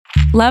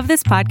Love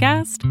this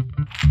podcast?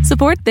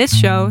 Support this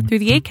show through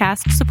the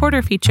Acast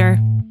supporter feature.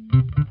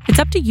 It's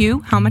up to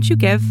you how much you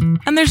give,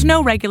 and there's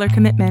no regular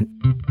commitment.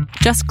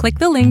 Just click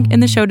the link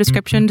in the show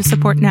description to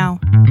support now.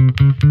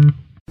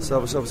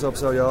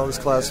 What's up, y'all? It's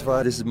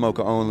Classified. This is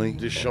Mocha Only.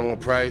 This is Sean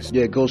Price.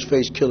 Yeah,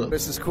 Ghostface Killer.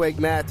 This is Quake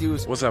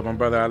Matthews. What's up, I'm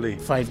Brother Ali.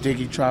 Fife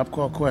Diggy, Tribe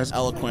Called Quest.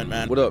 Eloquent,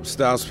 man. What up,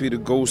 Styles P the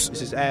Ghost.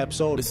 This is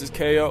Ab-Soul. This is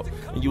KO,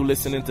 and you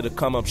listening to The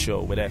Come Up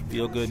Show, where that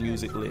feel-good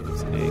music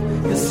lives.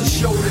 This is a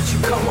show that you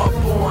come up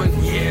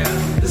on, yeah.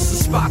 This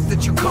is a spot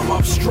that you come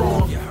up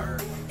strong.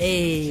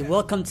 Hey,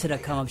 welcome to The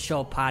Come Up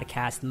Show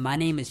podcast. My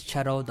name is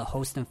Cheto, the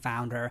host and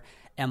founder,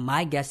 and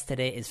my guest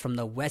today is from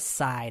the west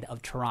side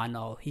of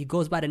Toronto. He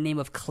goes by the name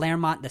of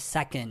Clairmont The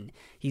Second.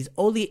 He's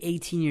only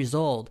 18 years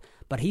old,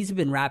 but he's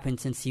been rapping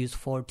since he was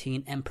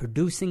 14 and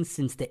producing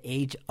since the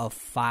age of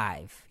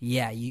 5.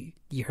 Yeah, you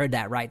heard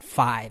that right,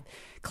 5.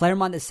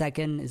 Clairmont The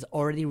Second has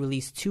already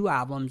released 2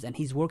 albums, and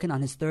he's working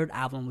on his 3rd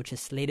album, which is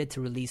slated to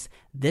release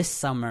this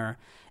summer.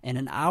 In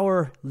an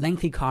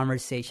hour-lengthy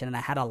conversation, and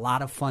I had a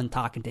lot of fun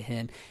talking to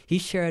him. He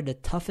shared the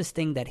toughest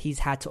thing that he's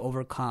had to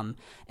overcome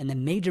and the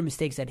major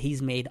mistakes that he's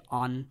made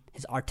on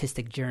his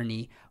artistic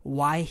journey,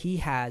 why he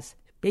has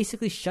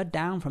basically shut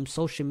down from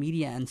social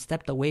media and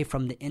stepped away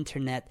from the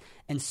internet,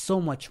 and so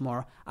much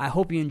more. I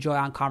hope you enjoy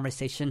our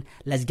conversation.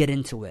 Let's get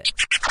into it.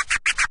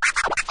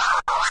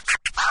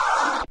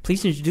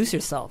 Please introduce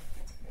yourself.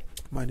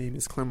 My name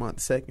is Clairmont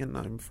The Second.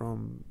 I'm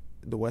from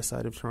the west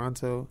side of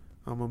Toronto.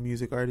 I'm a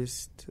music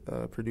artist,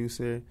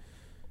 producer,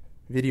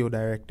 video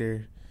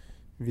director,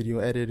 video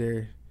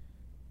editor,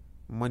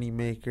 money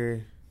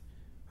maker.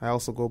 I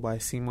also go by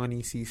C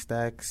Money, C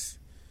Stacks,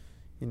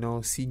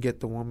 C Get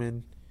the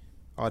Woman,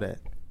 all that.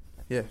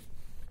 Yeah.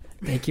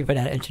 Thank you for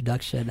that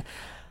introduction.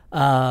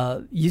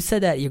 You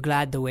said that you're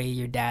glad the way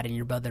your dad and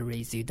your brother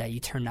raised you, that you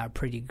turned out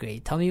pretty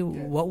great. Tell me,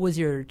 what was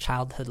your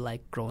childhood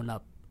like growing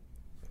up?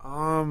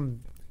 Well,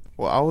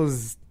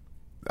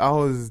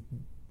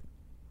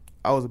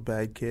 I was a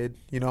bad kid.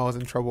 I was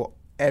in trouble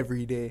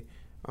every day.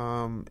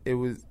 It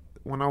was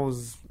when I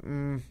was...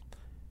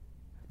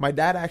 my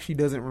dad actually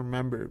doesn't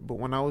remember, but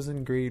when I was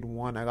in grade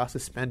 1, I got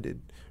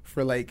suspended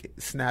for,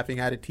 snapping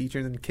at a teacher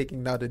and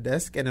kicking down the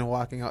desk and then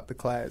walking out the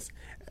class.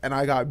 And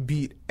I got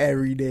beat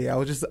every day. I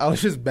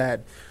was just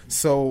bad.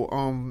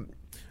 So,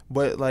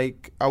 but,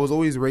 I was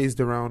always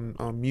raised around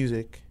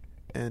music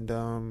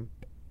and,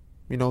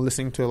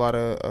 listening to a lot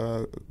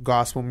of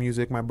gospel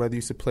music. My brother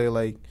used to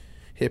play,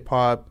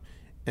 hip-hop.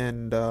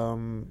 And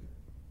I'm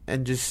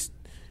just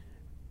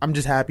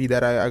happy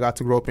that I got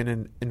to grow up in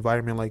an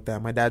environment like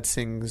that. My dad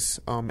sings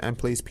and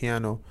plays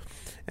piano,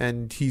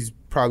 and he's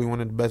probably one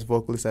of the best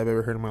vocalists I've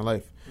ever heard in my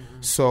life.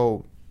 Mm-hmm.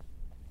 So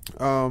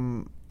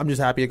I'm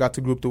just happy I got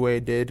to grow up the way I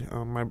did.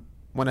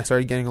 When I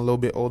started getting a little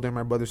bit older,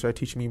 my brother started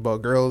teaching me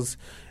about girls,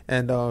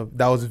 and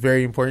that was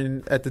very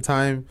important at the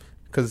time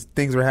because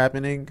things were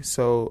happening.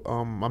 So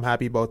I'm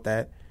happy about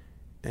that,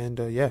 and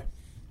yeah.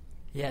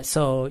 Yeah,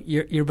 so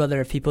your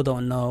brother, if people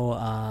don't know,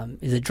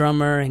 is a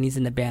drummer, and he's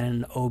in the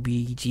band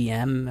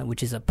OBGM,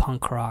 which is a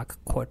punk rock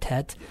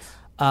quartet.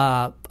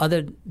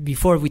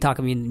 Before we talk,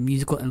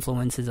 musical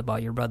influences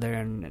about your brother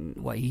and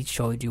what he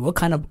showed you, what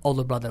kind of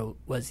older brother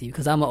was he?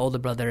 Because I'm an older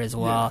brother as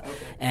well, yeah, okay.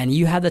 And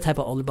you have the type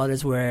of older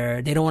brothers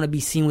where they don't want to be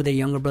seen with their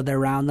younger brother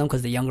around them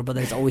because the younger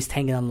brother is always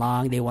tagging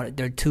along.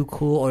 They're too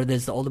cool, or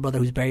there's the older brother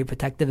who's very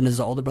protective, and there's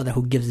the older brother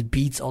who gives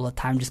beats all the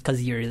time just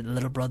because you're a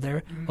little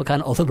brother. Mm-hmm. What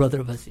kind of older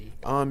brother was he?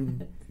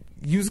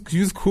 He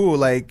was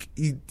cool.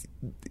 He,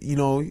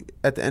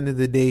 at the end of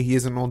the day, he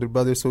is an older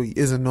brother, so he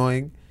is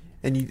annoying.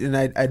 And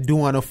I do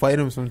want to fight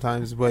him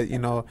sometimes, but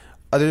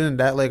other than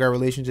that, our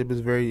relationship is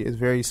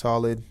very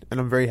solid, and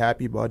I'm very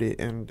happy about it.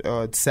 And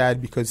it's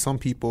sad because some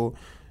people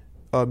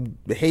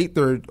hate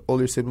their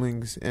older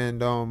siblings,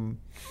 and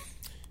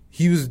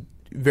he was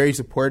very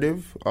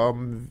supportive.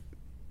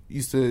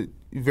 Used to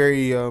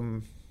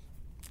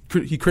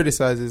he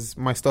criticizes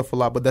my stuff a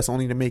lot, but that's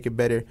only to make it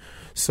better.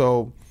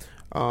 So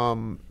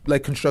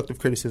constructive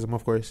criticism,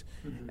 of course,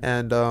 mm-hmm.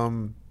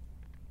 And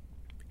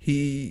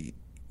he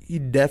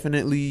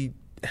definitely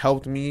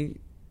helped me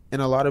in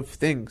a lot of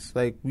things.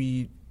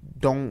 We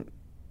don't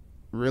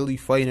really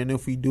fight, and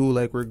if we do,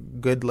 we're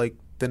good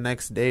the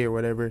next day or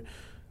whatever.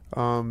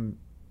 So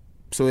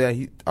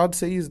yeah, I'd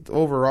say he's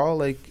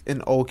overall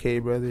an okay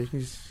brother.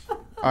 He's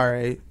all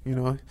right,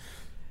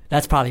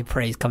 That's probably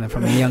praise coming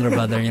from a younger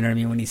brother, you know what I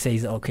mean, when he says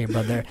he's okay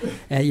brother.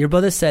 Your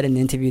brother said in the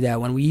interview that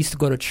when we used to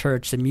go to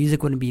church, the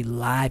music wouldn't be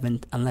live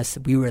unless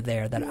we were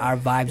there, that our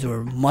vibes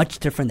were much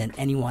different than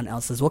anyone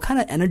else's. What kind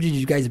of energy did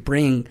you guys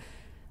bring?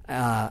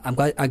 I'm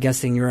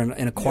guessing you're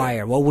in a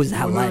choir. What was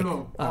that like?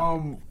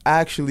 No.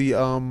 Actually,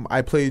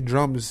 I played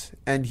drums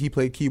and he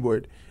played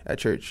keyboard at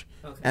church.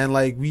 Okay. And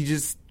we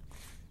just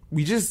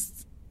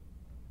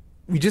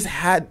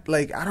had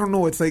I don't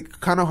know, it's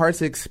kind of hard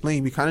to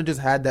explain. We kind of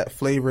just had that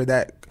flavor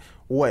that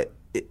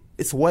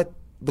it's what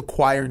the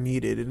choir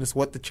needed, and it's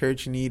what the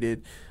church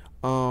needed.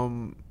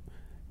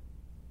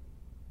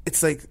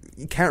 It's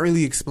you can't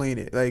really explain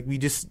it. We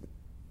just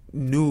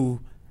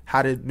knew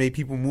how to make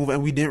people move,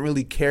 and we didn't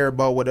really care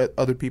about what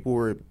other people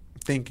were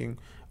thinking.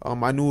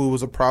 I knew it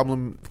was a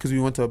problem because we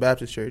went to a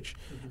Baptist church,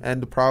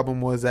 and the problem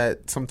was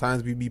that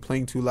sometimes we'd be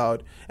playing too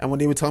loud. And when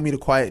they would tell me to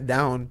quiet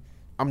down,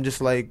 I'm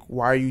just like,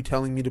 why are you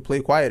telling me to play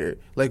quieter?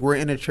 Like, we're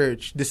in a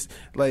church.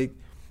 We're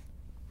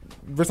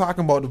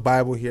talking about the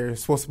Bible here.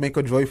 It's supposed to make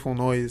a joyful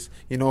noise,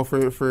 you know,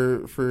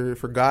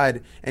 for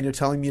God, and you're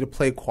telling me to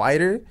play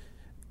quieter.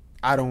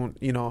 I don't,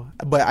 you know,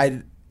 but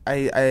I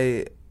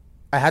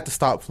had to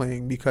stop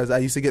playing because I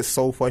used to get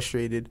so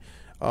frustrated.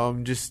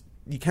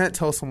 You can't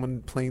tell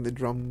someone playing the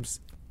drums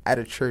at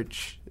a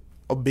church,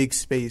 a big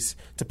space,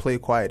 to play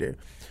quieter.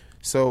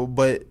 So,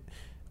 but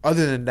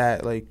other than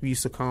that, like, we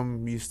used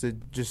to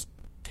just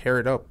tear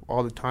it up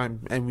all the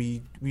time, and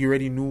we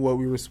already knew what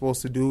we were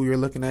supposed to do. We were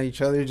looking at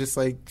each other, just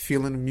like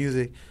feeling the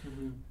music.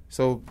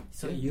 So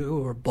you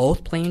were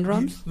both playing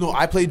drums? No,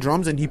 I played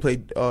drums and he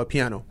played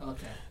piano.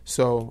 Okay.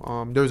 So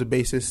there was a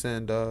bassist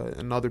and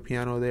another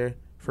piano there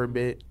for a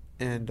bit,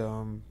 and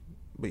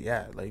but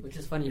yeah, like, which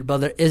is funny. Your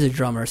brother is a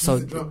drummer, so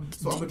I'm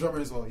a drummer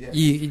as well. Yeah.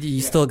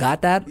 You still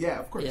got that? Yeah,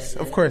 of course,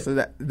 Yeah. Of course.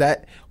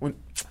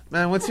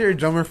 Once you're a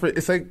drummer for,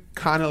 it's like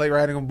kind of like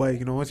riding a bike,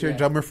 you know. Once you're a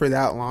drummer for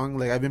that long,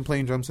 like, I've been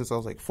playing drums since I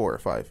was like 4 or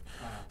 5,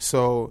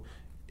 so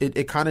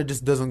it kind of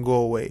just doesn't go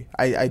away.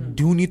 I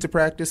do need to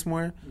practice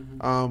more,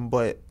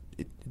 but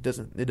it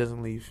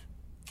doesn't leave.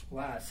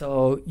 Wow.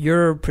 So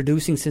you're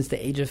producing since the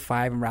age of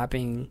 5 and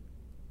rapping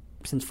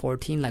since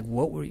 14. Like,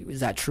 is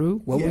that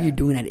true? What were you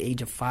doing at the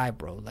age of 5,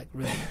 bro? Like,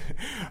 really?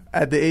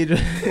 At the age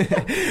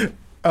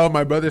of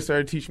my brother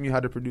started teaching me how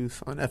to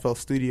produce on FL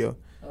Studio.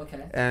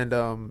 Okay. And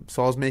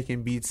so I was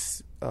making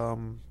beats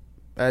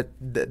at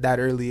that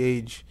early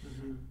age.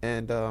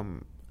 And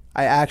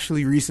I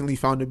actually recently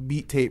found a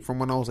beat tape from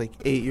when I was like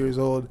 8 years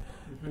old.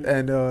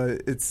 And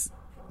it's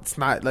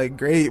not like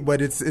great,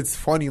 but it's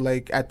funny,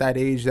 like, at that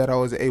age that I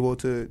was able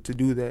to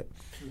do that.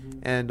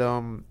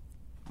 And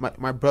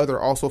my brother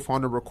also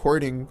found a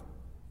recording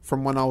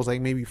from when I was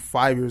like maybe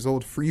 5 years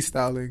old,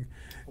 freestyling.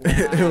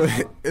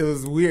 Wow. It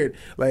was weird.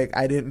 Like,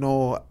 I didn't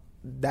know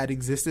that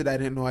existed. I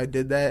didn't know I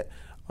did that.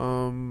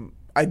 You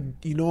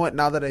know what?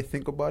 Now that I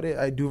think about it,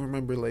 I do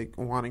remember, like,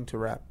 wanting to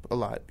rap a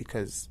lot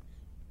because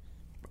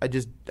I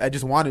just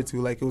wanted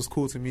to. Like, it was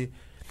cool to me.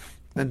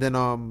 And then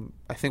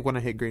I think when I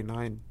hit grade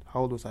 9,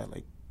 how old was I?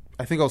 Like,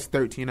 I think I was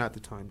 13 at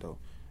the time, though.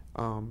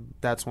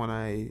 That's when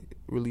I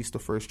released the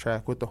first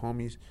track with the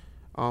homies.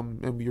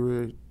 And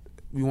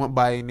we went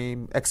by a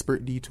name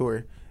Expert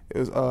Detour. It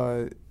was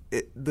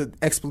the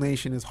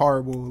explanation is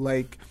horrible.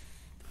 Like,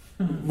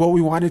 what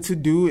we wanted to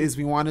do is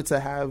we wanted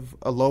to have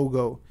a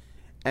logo,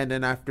 and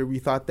then after we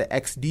thought the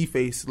XD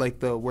face,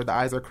 like where the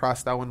eyes are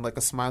crossed out and like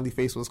a smiley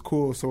face, was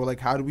cool. So we're like,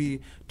 how do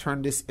we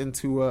turn this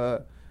into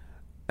a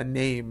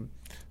name?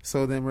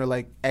 So then we're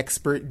like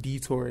Expert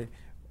Detour.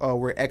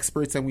 We're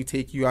experts and we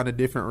take you on a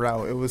different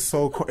route. It was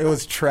it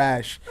was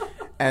trash.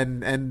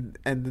 And then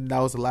that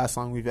was the last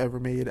song we've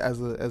ever made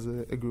as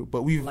a group.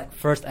 But we've, like,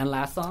 first and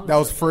last song. That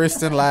was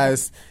first and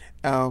last.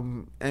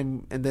 And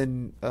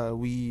then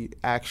we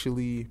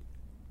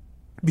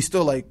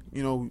still, like,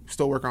 you know,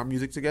 still work on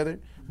music together,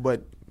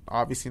 but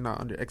obviously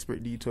not under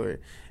Expert Detour.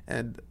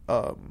 And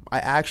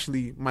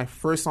my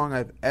first song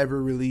I've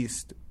ever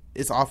released,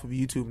 it's off of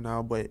YouTube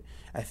now, but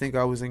I think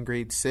I was in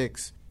grade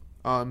 6.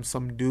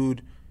 Some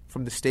dude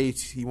from the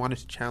States, he wanted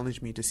to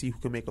challenge me to see who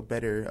could make a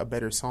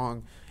better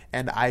song.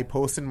 And I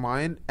posted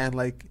mine, and,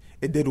 like,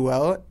 it did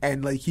well,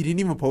 and, like, he didn't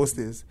even post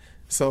his.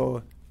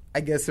 So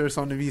I guess there's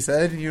something to be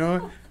said, you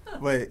know?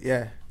 But,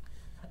 yeah.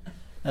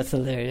 That's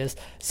hilarious.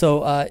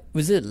 So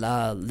was it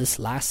this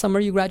last summer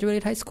you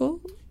graduated high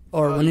school?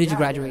 Or when did you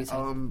graduate?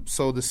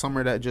 So the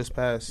summer that just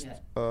passed.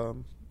 Yeah.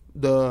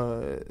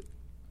 The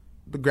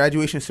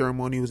graduation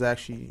ceremony was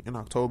actually in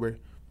October.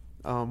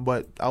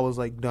 But I was,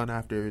 like, done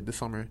after the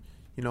summer.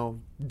 You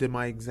know, did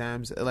my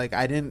exams. Like,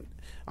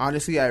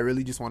 honestly, I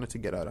really just wanted to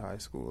get out of high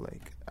school.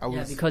 Like,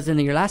 because in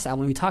your last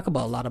album, we talk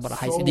about a lot about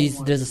high school.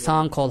 There's a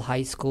song called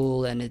High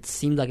School, and it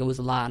seemed like it was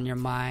a lot on your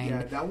mind.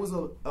 Yeah,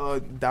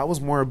 that was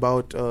more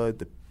about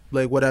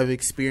what I've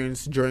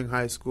experienced during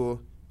high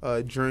school,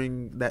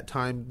 during that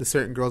time, the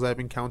certain girls I've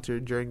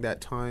encountered during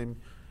that time.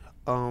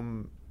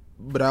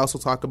 But I also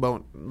talk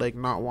about, like,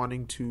 not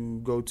wanting to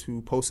go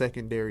to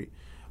post-secondary.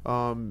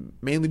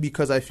 Mainly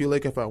because I feel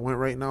like if I went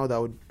right now,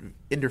 that would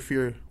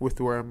interfere with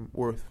where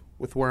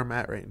I'm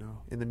at right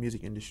now in the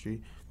music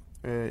industry,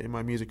 in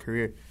my music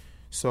career.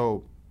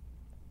 So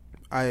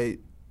I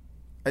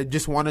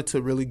just wanted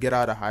to really get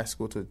out of high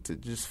school to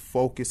just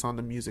focus on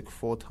the music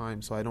full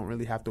time, so I don't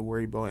really have to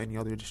worry about any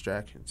other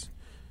distractions.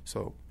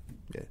 So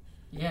yeah.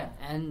 Yeah,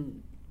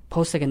 and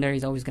post-secondary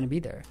is always going to be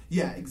there.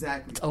 Yeah,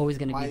 exactly. It's always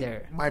going to be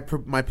there.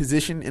 My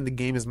position in the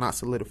game is not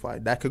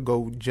solidified. That could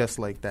go just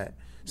like that.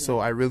 Yeah. So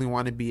I really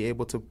want to be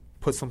able to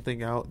put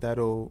something out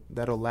that'll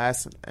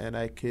last, and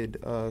I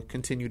could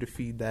continue to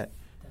feed that.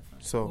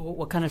 Definitely. So,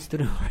 what kind of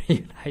student were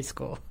you in high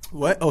school?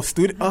 What? Oh,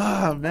 student?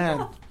 Oh,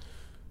 man.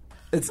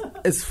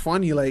 It's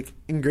funny. Like,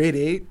 in grade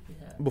 8,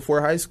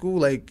 before high school,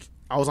 like,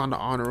 I was on the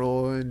honor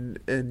roll, and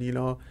you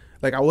know,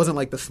 like I wasn't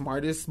like the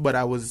smartest, but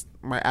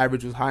my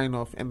average was high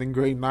enough. And then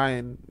grade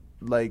 9,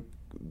 like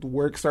the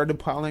work started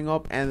piling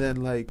up, and then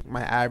like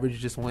my average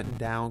just went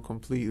down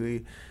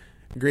completely.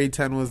 Grade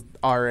 10 was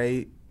all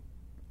right.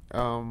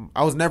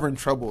 I was never in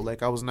trouble.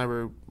 Like I was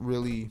never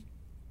really,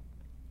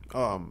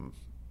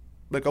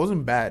 like I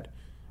wasn't bad.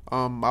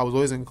 I was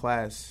always in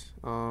class.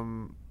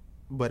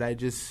 But I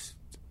just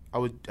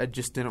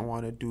didn't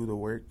want to do the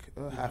work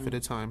half of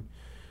the time.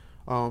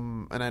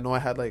 And I know I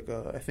had like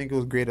I think it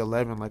was grade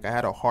 11. Like I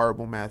had a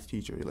horrible math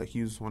teacher. Like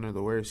he was one of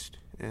the worst,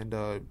 and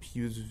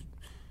he was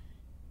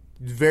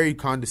very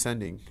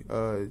condescending.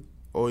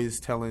 Always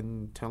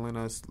telling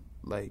us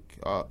like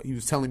he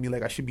was telling me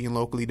like I should be in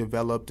locally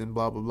developed and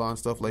blah blah blah and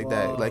stuff like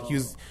that. Like he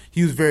was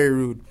very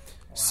rude.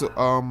 Wow.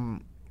 So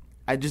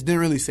I just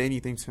didn't really say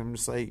anything to him.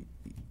 Just like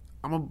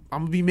I'm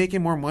gonna be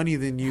making more money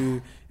than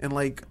you in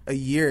like a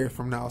year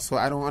from now, so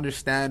I don't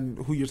understand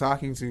who you're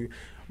talking to.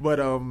 But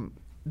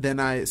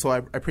then I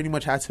pretty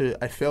much I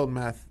failed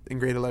math in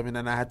grade 11,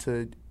 and I had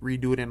to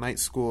redo it in night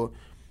school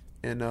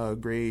in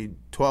grade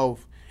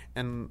 12,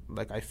 and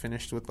like I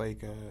finished with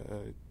like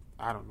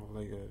I don't know,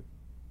 like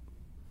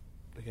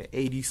an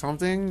 80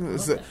 something.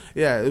 Okay.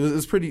 Yeah, it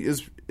was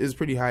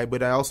pretty high.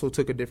 But I also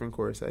took a different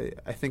course.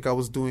 I think I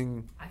was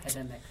doing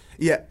academic.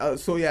 Yeah,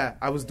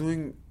 I was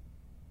doing.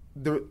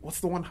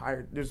 What's the one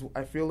higher?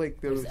 I feel like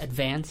there's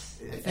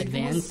advanced. I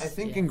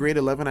think in grade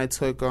 11 I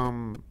took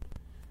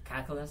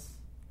calculus.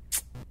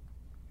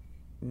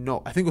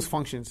 No, I think it was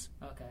functions.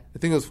 Okay. I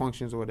think it was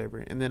functions or whatever.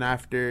 And then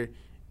after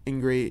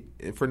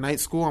for night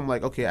school, I'm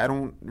like, okay, I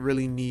don't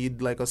really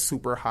need like a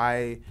super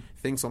high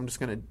thing, so I'm just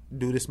gonna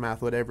do this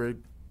math, whatever,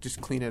 just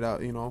clean it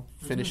out,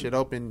 finish it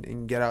up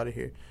and get out of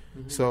here.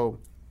 Mm-hmm. So,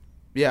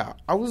 yeah,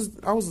 I was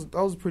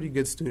a pretty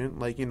good student.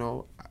 Like,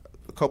 a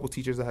couple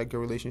teachers I had good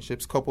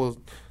relationships,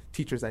 couple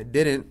teachers I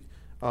didn't.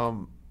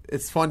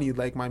 It's funny,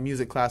 like my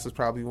music class was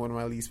probably one of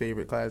my least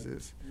favorite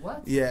classes.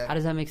 What? Yeah. How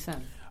does that make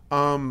sense?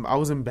 I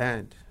was in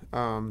band.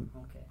 Okay.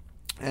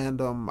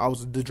 And I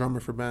was the drummer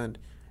for band.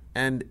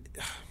 And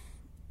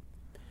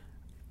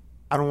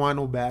I don't want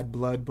no bad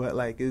blood, but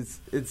like it's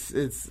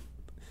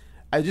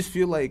I just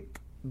feel like,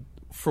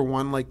 for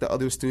one, like the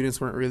other students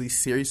weren't really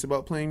serious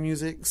about playing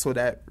music, so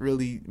that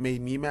really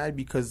made me mad,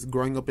 because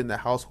growing up in the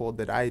household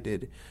that I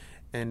did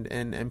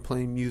and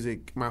playing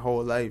music my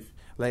whole life,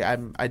 like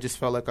I just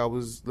felt like I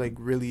was like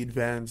really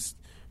advanced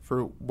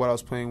for what I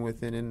was playing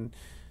with, and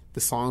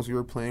the songs we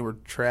were playing were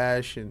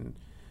trash, and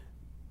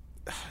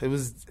it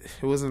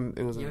wasn't.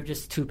 You were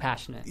just too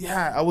passionate.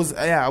 Yeah, I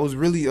was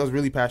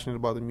really passionate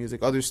about the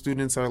music. Other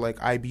students are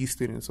like IB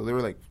students, so they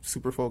were like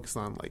super focused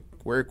on like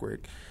work.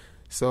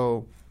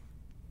 So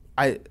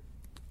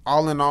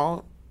all in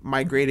all,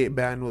 my grade 8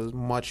 band was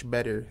much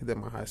better than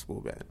my high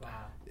school band. Wow.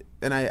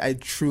 And I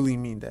truly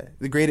mean that.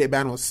 The grade 8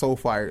 band was so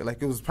fire.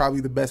 Like, it was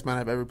probably the best band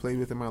I've ever played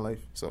with in my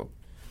life. So,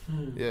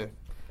 yeah.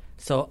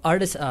 So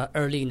artists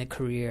early in the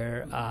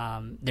career,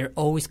 they're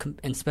always,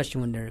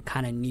 especially when they're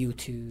kind of new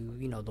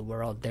to the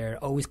world, they're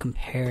always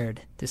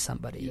compared to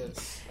somebody.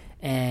 Yes.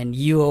 And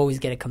you always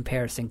get a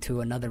comparison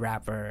to another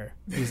rapper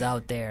who's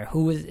out there.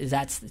 Who is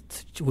that?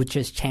 Which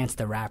is Chance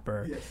the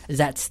Rapper. Yes. Is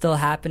that still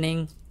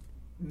happening?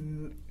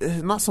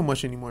 Not so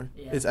much anymore.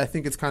 Yeah. I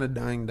think it's kind of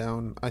dying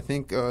down. I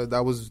think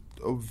that was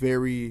a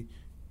very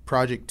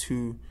Project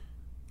 2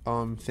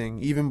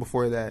 thing. Even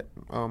before that,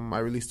 I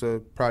released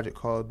a project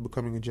called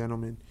Becoming a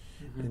Gentleman.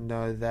 Mm-hmm.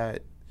 And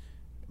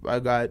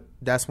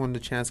that's when the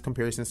Chance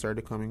comparison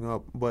started coming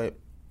up. But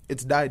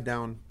it's died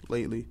down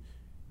lately.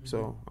 Mm-hmm.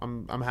 So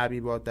I'm happy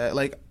about that.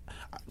 Like,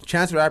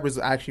 Chance the Rapper is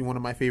actually one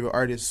of my favorite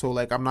artists. So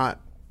like I'm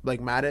not like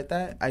mad at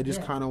that. I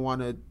just kind of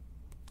want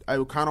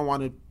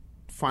to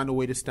find a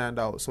way to stand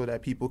out so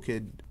that people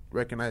could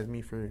recognize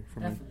me for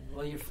me.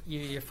 Well,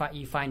 you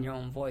find your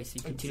own voice.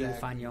 You continue to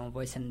find your own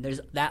voice, and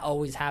that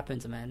always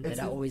happens, man. That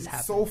always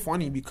happens. It's so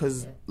funny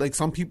because like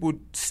some people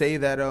say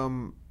that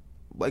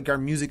like our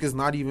music is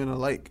not even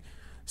alike.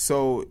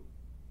 So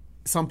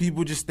some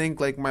people just think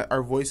like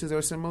our voices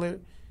are similar,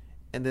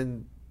 and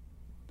then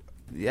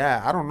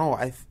I don't know.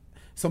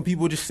 Some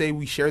people just say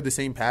we share the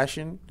same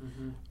passion.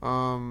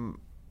 Mm-hmm.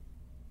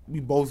 We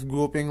both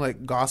grew up in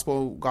like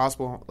gospel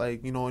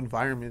like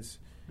environments,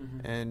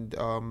 mm-hmm.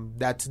 and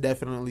that's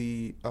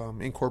definitely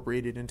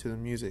incorporated into the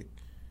music.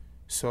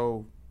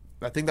 So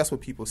I think that's what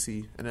people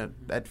see, and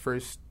at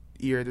first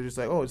ear they're just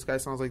like, oh, this guy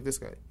sounds like this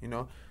guy,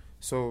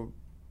 So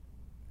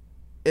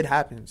it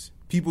happens.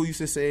 People used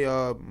to say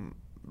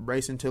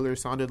Bryce and Tiller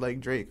sounded like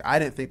Drake. I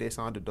didn't think they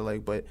sounded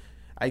alike, but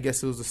I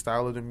guess it was the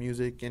style of the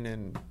music, and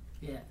then.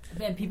 Yeah,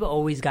 man. People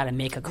always got to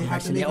make a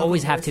comparison. They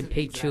always have to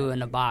put you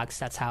in a box.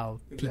 That's how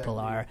people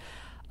are.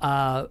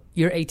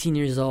 You're 18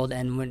 years old,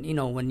 and when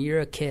you're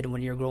a kid,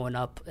 when you're growing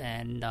up,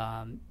 and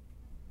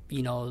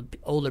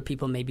older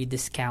people maybe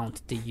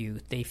discount the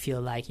youth. They feel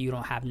like you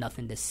don't have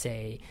nothing to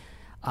say.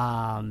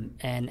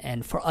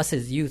 And for us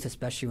as youth,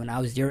 especially when I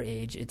was your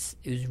age, it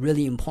was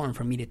really important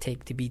for me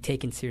to be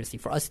taken seriously.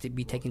 For us to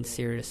be taken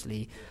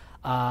seriously.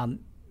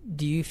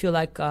 do you feel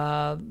like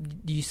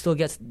do you still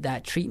get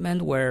that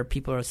treatment where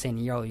people are saying,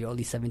 yo, you're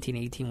only 17,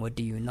 18, what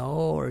do you know?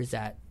 Or is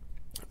that...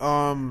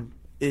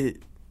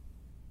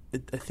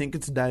 I think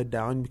it's died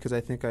down because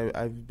I think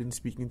I've been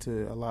speaking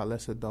to a lot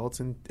less adults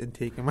and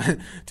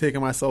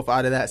taking myself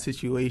out of that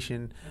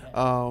situation,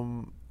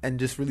 and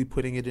just really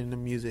putting it into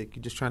music,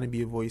 just trying to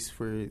be a voice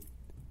for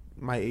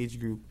my age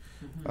group.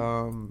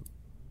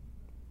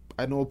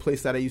 I know a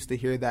place that I used to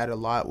hear that a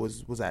lot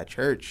was at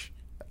church,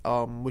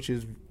 which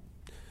is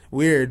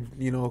weird,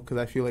 you know, because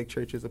I feel like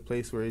church is a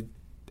place where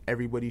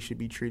everybody should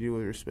be treated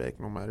with respect,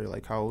 no matter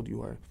like how old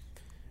you are.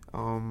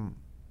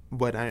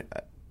 But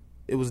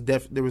there was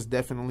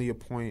definitely a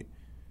point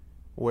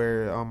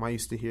where I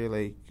used to hear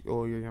like,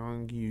 oh, you're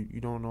young, you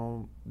don't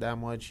know that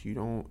much, you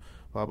don't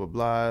blah blah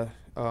blah.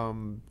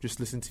 Just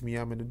listen to me,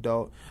 I'm an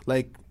adult.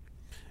 Like,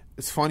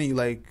 it's funny,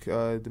 like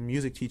the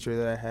music teacher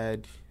that I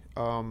had,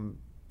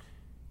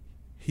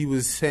 he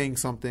was saying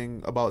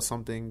something about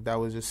something that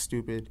was just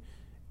stupid,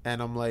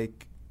 and I'm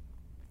like,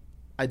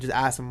 I just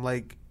asked him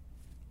like,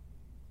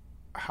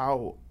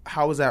 how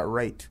is that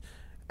right?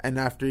 And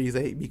after he's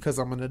like, because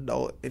I'm an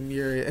adult and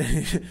you're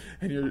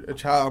a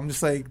child, I'm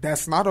just like,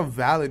 that's not a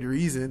valid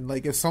reason.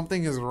 Like, if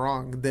something is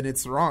wrong, then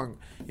it's wrong,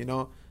 you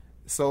know?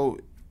 So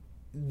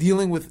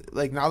dealing with,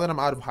 like, now that I'm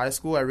out of high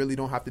school, I really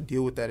don't have to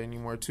deal with that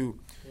anymore too.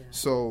 Yeah.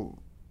 So,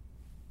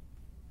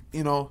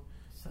 you know.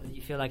 So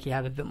you feel like you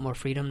have a bit more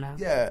freedom now?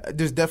 Yeah,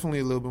 there's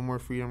definitely a little bit more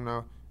freedom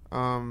now.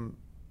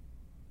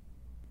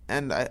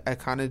 And I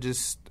kind of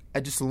just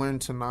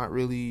learned to not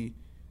really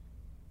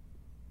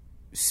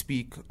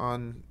speak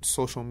on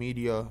social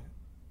media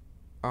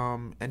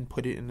and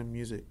put it in the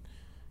music,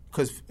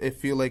 because I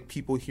feel like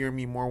people hear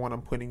me more when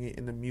I'm putting it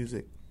in the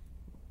music.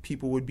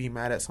 People would be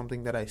mad at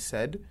something that I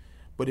said,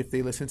 but if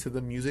they listen to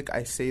the music,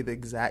 I say the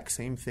exact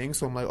same thing.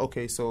 So I'm like,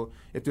 okay, so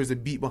if there's a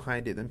beat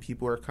behind it, then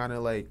people are kind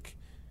of like,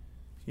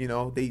 you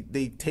know,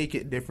 they take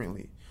it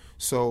differently.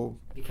 So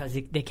because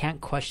they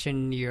can't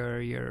question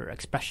your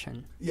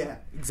expression. Yeah,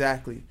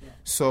 exactly. Yeah.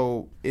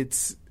 So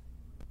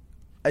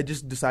I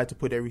just decide to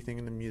put everything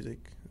in the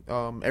music.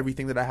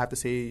 Everything that I have to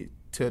say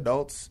to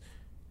adults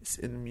is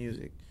in the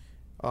music.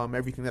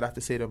 Everything that I have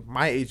to say to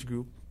my age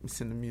group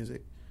is in the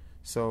music.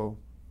 So,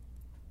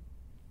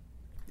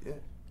 yeah.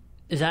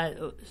 Is that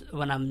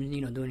when I'm,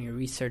 doing your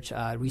research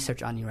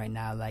on you right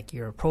now, like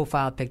your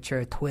profile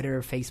picture,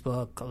 Twitter,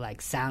 Facebook,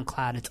 like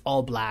SoundCloud, it's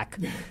all black.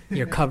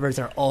 Your covers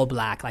are all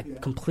black,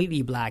 like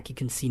completely black. You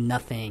can see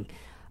nothing.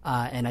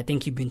 And I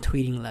think you've been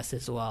tweeting less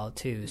as well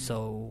too.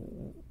 So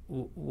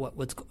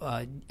what's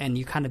and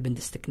you kind of been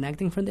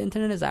disconnecting from the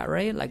internet, is that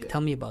right? Like,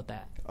 tell me about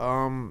that.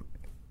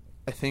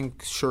 I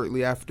think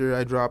shortly after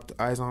I dropped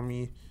Eyes on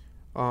Me,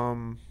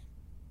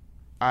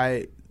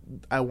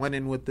 I went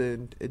in with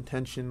the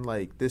intention,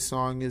 like, this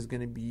song is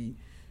going to be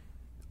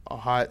a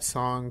hot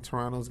song.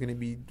 Toronto's going to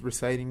be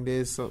reciting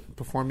this. So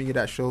performing it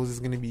at shows is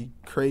going to be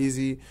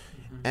crazy.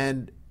 Mm-hmm.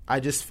 And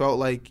I just felt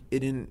like it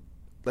didn't,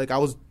 like, I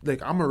was,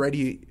 like, I'm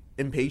already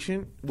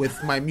impatient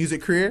with my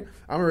music career.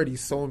 I'm already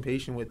so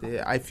impatient with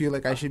it. I feel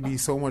like I should be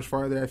so much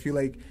farther. I feel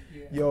like,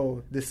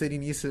 yo, the city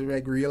needs to,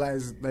 like,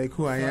 realize, like,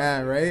 who I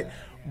am, right?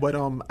 But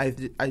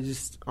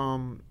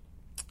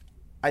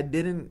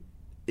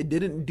it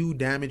didn't do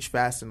damage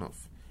fast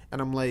enough.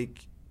 And I'm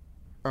like,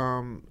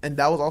 and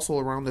that was also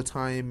around the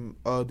time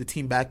the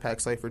Team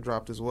Backpack Cypher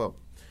dropped as well.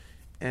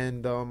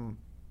 And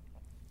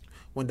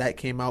when that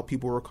came out,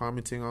 people were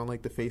commenting on,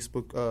 like, the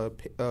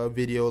Facebook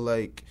video,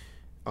 like,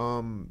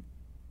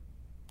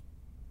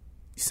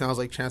 sounds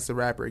like Chance the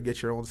Rapper,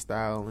 get your own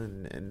style,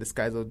 and this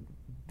guy's a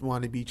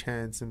wannabe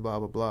Chance, and blah,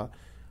 blah, blah.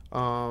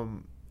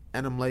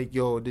 And I'm like,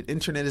 yo, the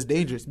internet is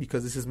dangerous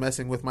because this is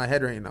messing with my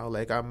head right now.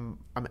 Like, I'm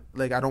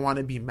like, I don't want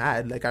to be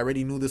mad. Like, I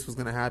already knew this was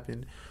going to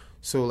happen.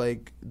 So,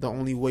 like, the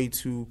only way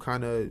to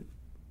kind of,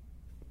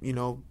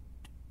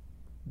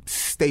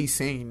 stay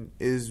sane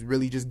is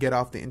really just get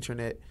off the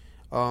internet.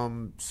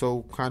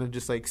 So kind of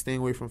just, like, staying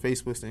away from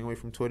Facebook, staying away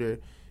from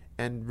Twitter,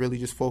 and really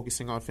just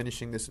focusing on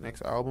finishing this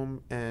next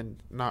album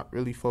and not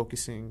really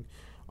focusing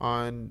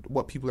on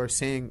what people are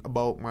saying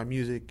about my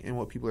music and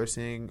what people are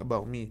saying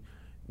about me.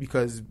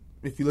 Because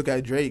if you look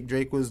at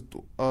Drake was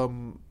a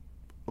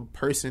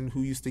person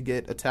who used to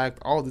get attacked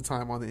all the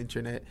time on the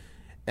internet,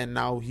 and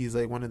now he's,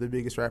 like, one of the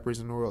biggest rappers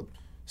in the world.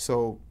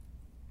 So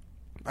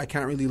I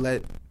can't really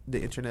let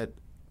the internet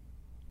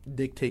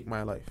dictate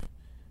my life.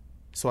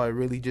 So I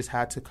really just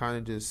had to kind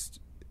of just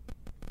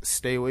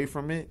stay away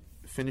from it,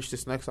 finish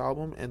this next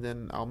album, and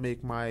then I'll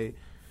make my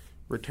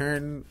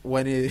return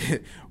when I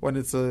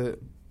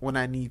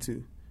need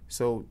to.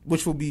 So,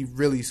 which will be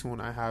really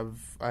soon. I have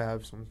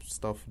some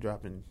stuff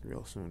dropping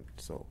real soon.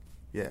 So,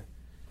 yeah.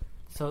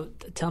 So,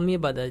 tell me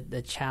about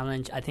the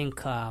challenge. I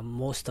think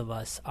most of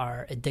us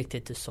are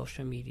addicted to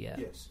social media.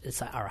 Yes.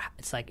 It's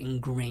like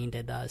ingrained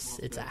in us.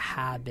 It's a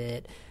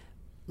habit.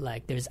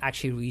 Like, there's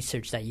actually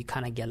research that you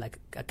kind of get, like,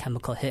 a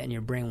chemical hit in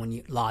your brain when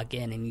you log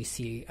in and you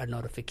see a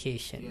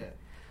notification. Yeah.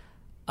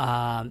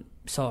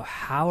 So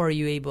how are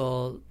you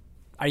able?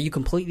 are you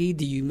completely?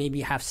 Do you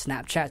maybe have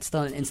Snapchat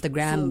still and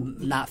Instagram,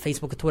 not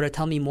Facebook or Twitter?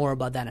 Tell me more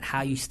about that and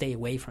how you stay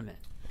away from it.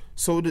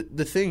 So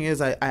the thing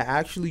is,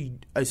 I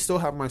still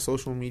have my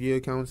social media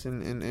accounts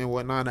and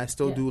whatnot. And I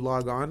still do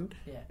log on.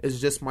 Yeah. It's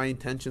just my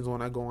intentions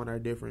when I go on are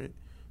different.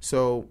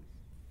 So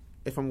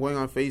if I'm going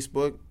on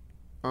Facebook,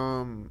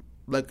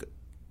 like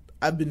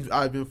I've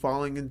been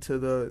falling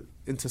into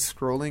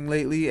scrolling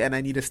lately, and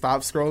I need to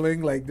stop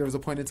scrolling. Like there was a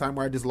point in time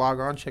where I just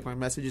log on, check my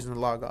messages, and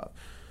log off.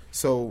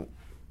 So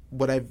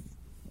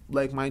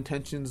my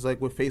intentions like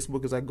with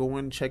Facebook is I go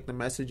in, check the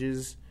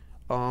messages,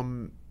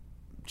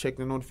 check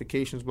the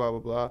notifications, blah blah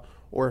blah.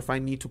 Or if I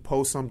need to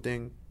post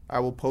something, I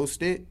will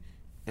post it,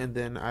 and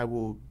then I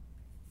will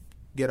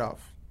get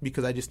off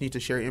because I just need to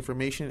share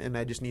information and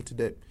I just need to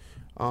dip.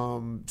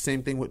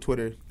 Same thing with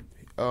Twitter.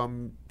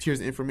 Here's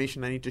the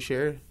information I need to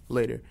share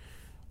later.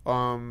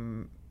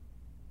 Or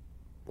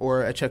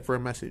I check for a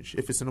message.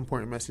 If it's an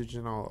important message,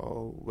 then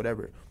I'll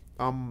whatever.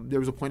 There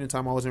was a point in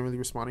time I wasn't really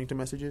responding to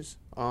messages,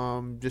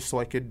 just so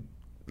I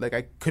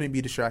couldn't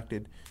be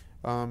distracted,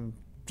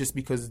 just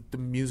because the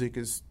music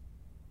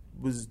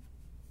was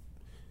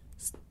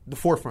the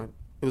forefront.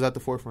 It was at the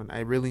forefront. I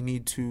really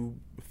need to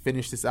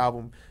finish this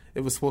album.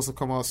 It was supposed to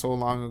come out so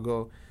long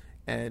ago,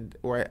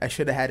 or I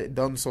should have had it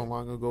done so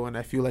long ago, and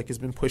I feel like it's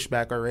been pushed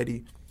back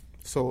already.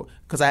 So,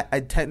 because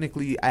I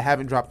technically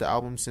haven't dropped the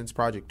album since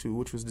Project 2,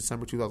 which was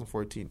December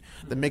 2014.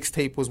 The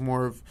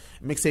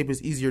mixtape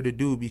is easier to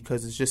do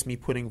because it's just me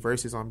putting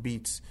verses on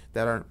beats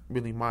that aren't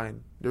really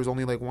mine. There was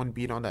only like one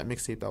beat on that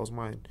mixtape that was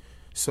mine.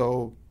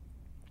 So,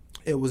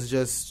 it was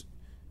just,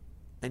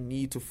 I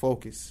need to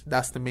focus.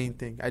 That's the main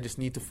thing. I just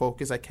need to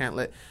focus. I can't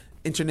let,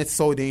 internet's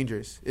so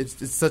dangerous.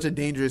 It's such a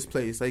dangerous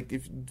place. Like,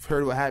 if you've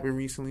heard what happened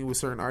recently with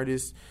certain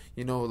artists,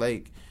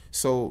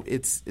 so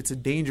it's a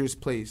dangerous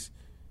place.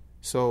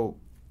 So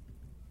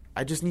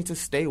I just need to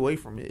stay away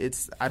from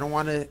it. I don't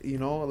want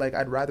to,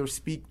 I'd rather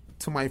speak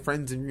to my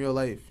friends in real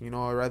life. I'd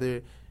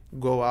rather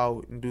go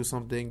out and do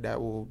something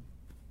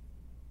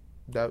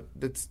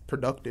that's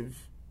productive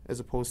as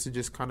opposed to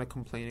just kind of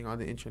complaining on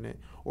the internet,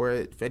 or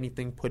if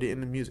anything, put it in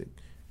the music.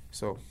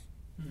 So,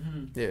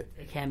 yeah.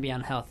 It can be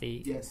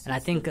unhealthy. Yes. And I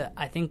think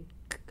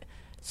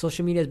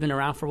social media has been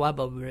around for a while,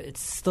 but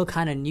it's still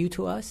kind of new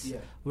to us. Yeah.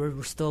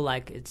 We're still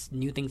it's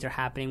new things are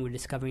happening. We're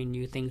discovering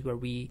new things where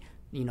we,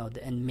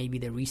 and maybe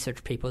the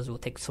research papers will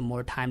take some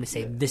more time to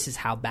say this is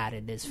how bad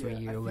it is for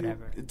you or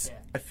whatever.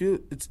 I feel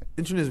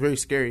internet is very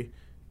scary.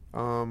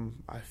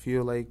 I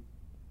feel like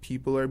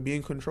people are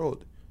being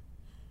controlled.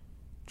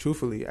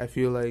 Truthfully, I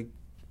feel like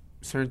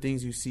certain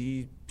things you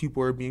see,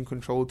 people are being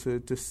controlled to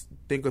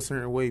think a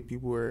certain way.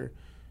 People are.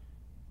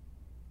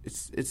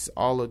 It's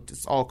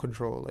all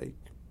control. Like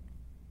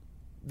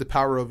the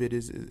power of it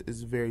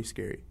is very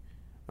scary.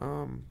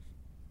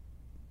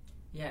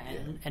 Yeah,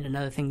 and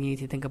another thing you need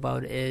to think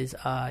about is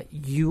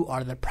you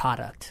are the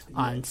product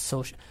on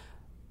social.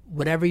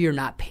 Whatever you're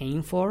not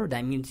paying for,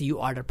 that means you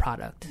are the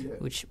product. Yeah.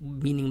 Which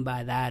meaning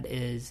by that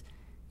is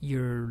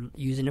you're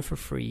using it for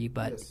free,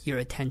 but your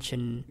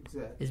attention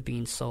is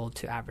being sold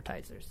to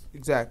advertisers.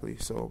 Exactly.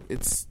 So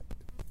it's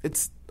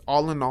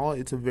all in all,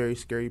 it's a very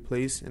scary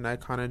place, and I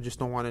kind of just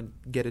don't want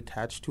to get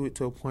attached to it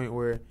to a point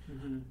where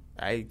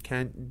I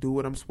can't do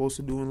what I'm supposed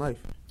to do in life.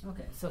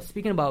 Okay, so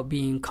speaking about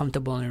being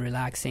comfortable and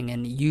relaxing,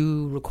 and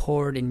you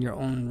record in your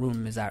own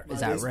room, is that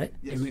right?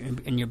 Yes.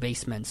 In your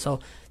basement. So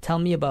tell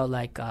me about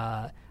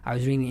I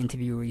was reading the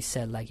interview where you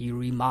said you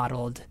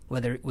remodeled,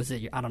 whether it was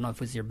I don't know if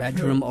it was your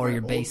bedroom or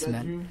your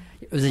basement.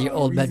 Was it your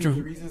old bedroom?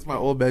 The reason it's my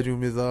old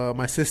bedroom is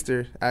my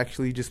sister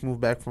actually just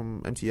moved back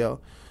from MTL,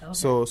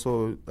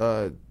 so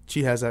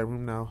she has that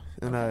room now,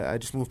 and I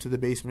just moved to the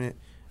basement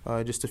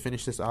just to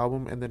finish this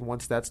album, and then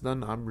once that's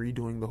done, I'm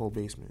redoing the whole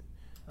basement.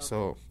 Okay.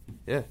 So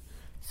yeah.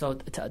 So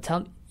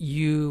tell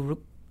you,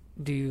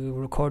 do you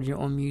record your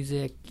own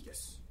music?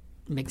 Yes.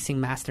 Mixing,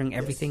 mastering,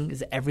 everything? Yes.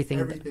 Is it everything?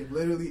 Everything,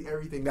 literally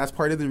everything. That's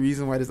part of the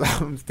reason why this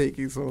album's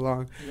taking so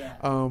long. Yeah.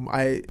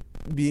 I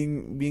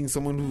being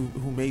someone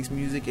who makes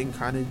music and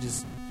kind of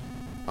just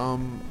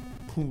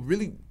who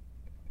really,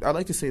 I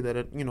like to say that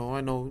I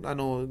know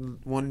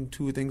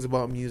 1-2 things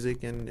about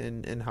music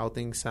and how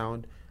things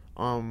sound.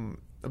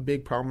 A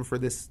big problem for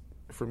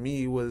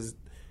me was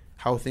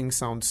how things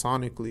sound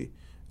sonically.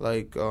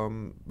 Like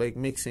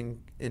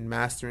mixing and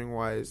mastering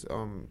wise,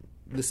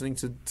 listening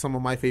to some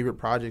of my favorite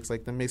projects,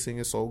 like the mixing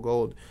is so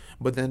gold,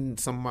 but then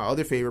some of my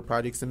other favorite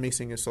projects, the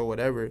mixing is so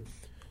whatever.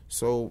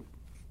 So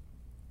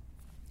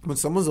when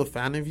someone's a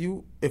fan of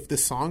you, if the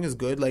song is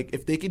good,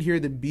 if they could hear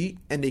the beat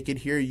and they could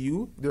hear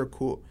you, they're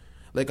cool.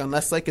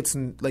 Unless it's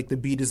the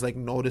beat is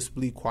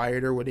noticeably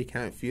quieter where they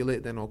can't feel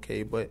it, then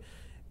okay. But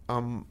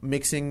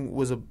mixing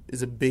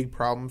is a big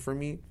problem for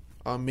me,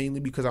 mainly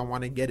because I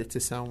want to get it to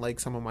sound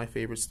like some of my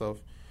favorite stuff.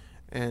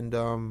 And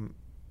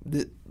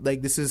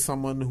this is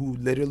someone who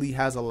literally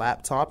has a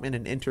laptop and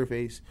an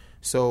interface,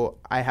 so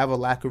I have a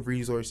lack of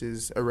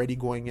resources already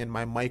going in.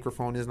 My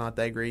microphone is not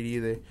that great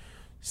either,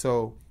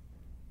 so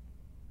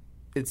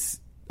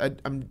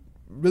I'm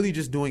really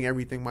just doing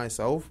everything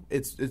myself.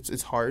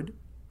 It's hard,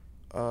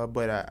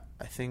 But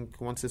I think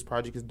once this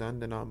project is done,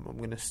 then I'm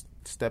gonna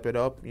step it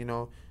up.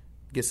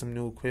 Get some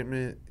new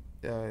equipment,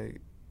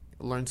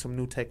 learn some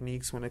new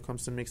techniques when it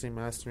comes to mixing,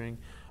 mastering.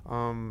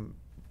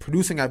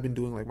 Producing I've been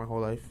doing like my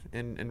whole life,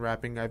 and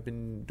rapping I've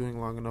been doing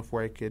long enough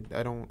where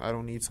I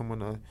don't need someone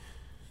to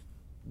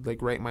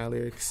like write my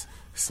lyrics.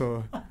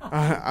 So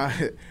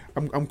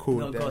I'm cool.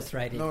 No with that.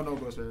 ghostwriting. No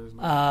ghostwriters.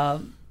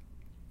 No.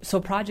 So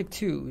Project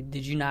 2,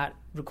 did you not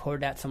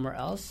record that somewhere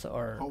else,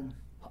 or Home.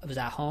 it was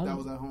at home? That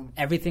was at home.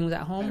 Everything was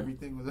at home?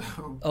 Everything was at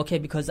home. Okay,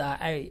 because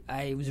I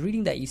was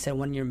reading that you said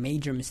one of your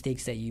major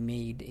mistakes that you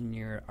made in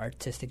your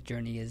artistic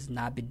journey is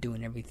not been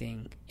doing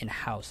everything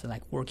in-house and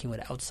like working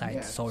with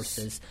outside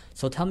sources.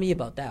 So tell me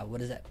about that.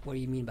 What is that? What do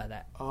you mean by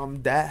that?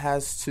 That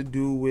has to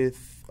do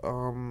with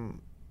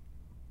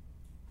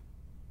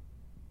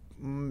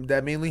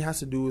that mainly has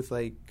to do with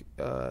like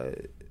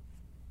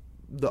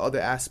the other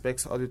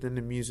aspects other than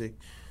the music.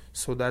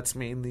 So that's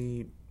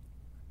mainly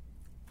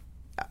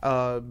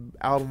album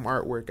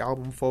artwork,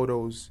 album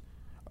photos,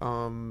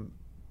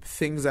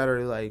 things that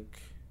are like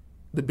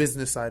the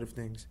business side of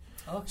things.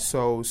 Okay.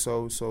 So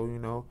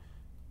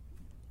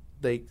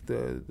like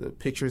the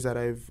pictures that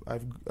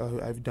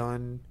I've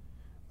done.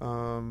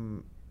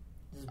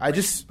 I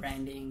just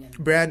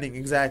branding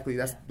exactly.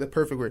 That's the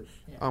perfect word.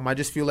 Yeah. I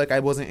just feel like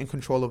I wasn't in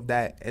control of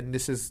that, and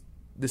this is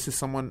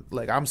someone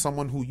like I'm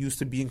someone who used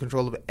to be in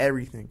control of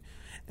everything,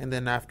 and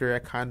then after I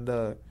kind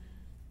of.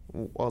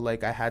 Or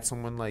like I had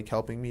someone like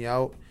helping me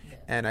out,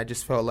 and I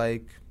just felt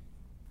like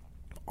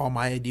all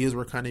my ideas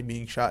were kind of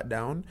being shot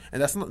down.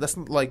 And that's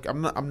not like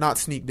I'm not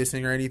sneak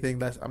dissing or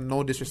anything. I'm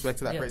no disrespect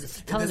to that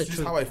person. That's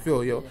just how I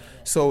feel, yo. Yeah.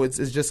 So it's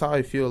just how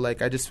I feel.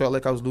 Like I just felt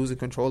like I was losing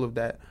control of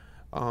that.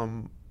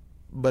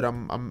 But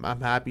I'm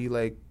happy.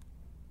 Like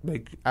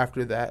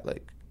after that,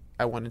 like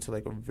I went into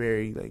like a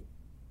very like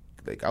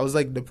I was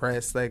like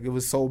depressed. Like it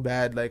was so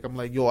bad. Like I'm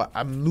like, yo,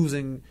 I'm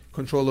losing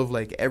control of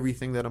like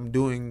everything that I'm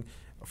doing.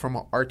 From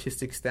an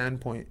artistic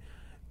standpoint,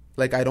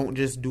 like I don't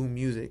just do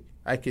music.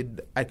 I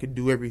could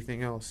do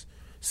everything else.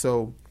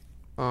 So,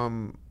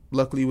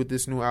 luckily with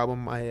this new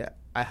album, I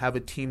have a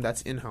team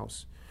that's in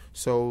house.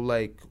 So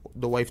like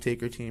the Wife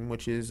Taker team,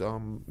 which is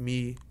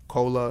me,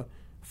 Cola,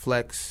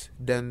 Flex,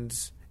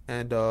 Dens,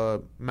 and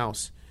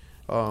Mouse.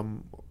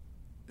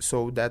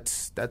 So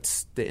that's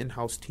the in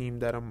house team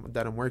that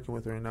I'm working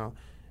with right now,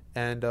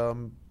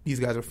 and these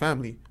guys are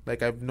family.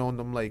 Like I've known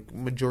them like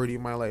majority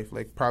of my life,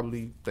 like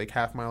probably like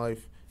half my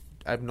life.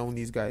 I've known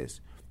these guys,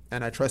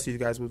 and I trust these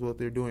guys with what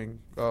they're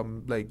doing.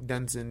 Like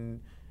Dens and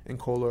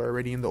Cola are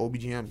already in the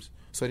OBGMs,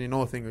 so they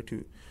know a thing or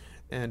two,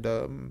 and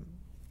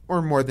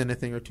or more than a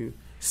thing or two.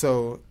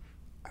 So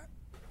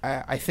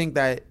I think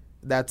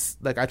that's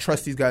like I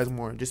trust these guys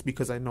more just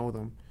because I know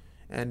them,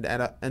 and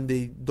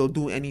they'll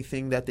do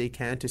anything that they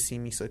can to see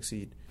me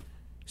succeed.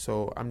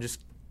 So I'm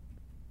just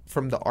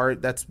from the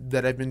art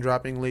that I've been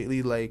dropping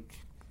lately, like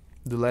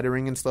the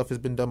lettering and stuff has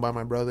been done by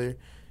my brother.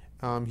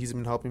 He's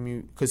been helping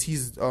me because he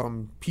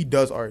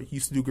does art. He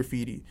used to do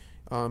graffiti.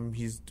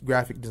 He's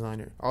graphic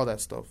designer, all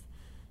that stuff.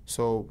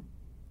 So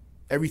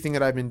everything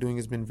that I've been doing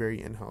has been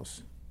very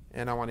in-house,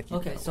 and I want to keep.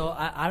 Okay, so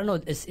I don't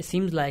know. It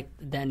seems like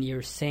then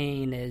you're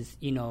saying is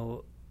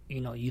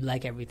you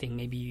like everything.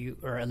 Maybe you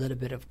or a little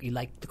bit of you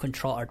like the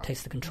control,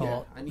 artistic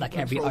control, like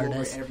every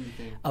artist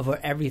over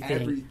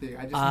everything.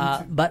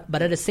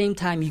 But at the same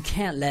time, you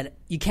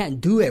can't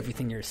do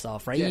everything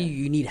yourself, right? Yeah.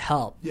 You need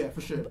help. Yeah,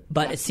 for sure.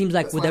 But it seems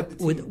like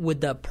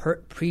with the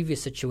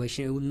previous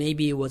situation,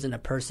 maybe it wasn't a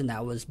person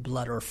that was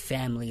blood or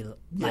family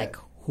like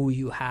who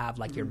you have,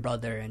 like your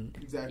brother, and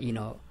exactly.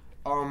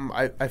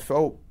 I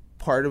felt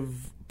part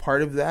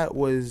of that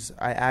was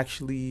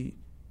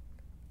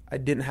I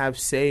didn't have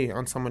say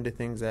on some of the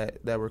things that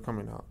were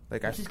coming out.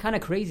 Like which is kind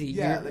of crazy.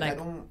 Yeah,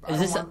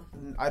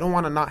 I don't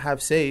want to not have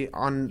say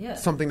on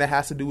something that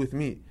has to do with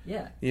me.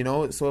 Yeah.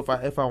 So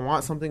if I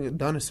want something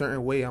done a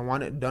certain way, I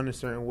want it done a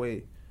certain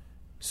way.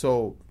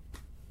 So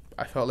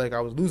I felt like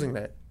I was losing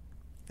that,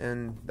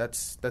 and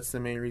that's the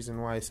main reason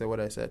why I said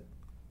what I said.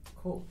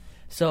 Cool.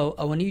 So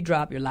when you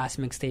drop your last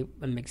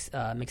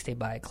mixtape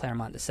by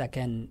Clairmont The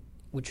Second,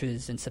 which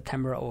was in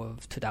September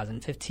of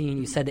 2015,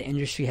 you said the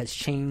industry has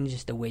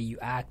changed the way you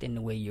act and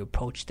the way you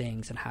approach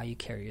things and how you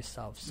carry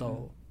yourself.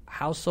 So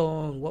how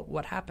so? And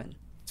what happened?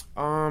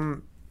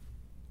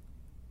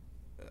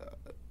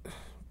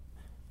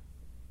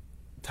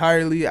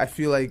 Entirely, I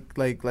feel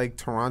like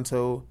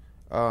Toronto,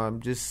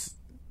 just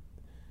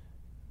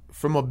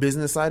from a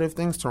business side of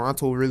things,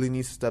 Toronto really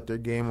needs to step their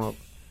game up.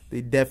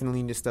 They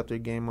definitely need to step their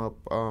game up,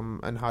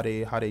 and how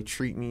they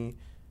treat me,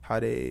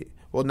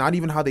 well, not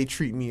even how they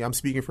treat me. I'm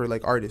speaking for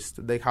like artists,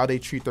 like how they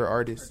treat their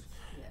artists.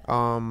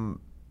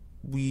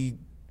 We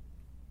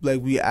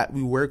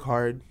work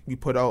hard, we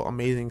put out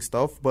amazing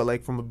stuff, but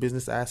like from a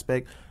business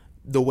aspect,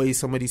 the way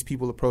some of these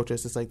people approach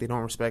us, it's like they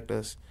don't respect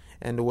us,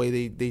 and the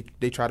way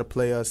they try to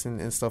play us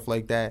and stuff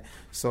like that.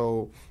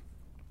 So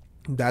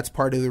that's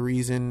part of the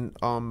reason.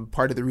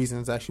 Part of the reason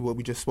is actually what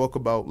we just spoke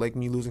about, like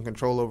me losing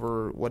control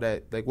over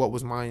what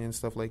was mine and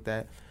stuff like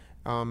that.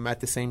 At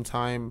the same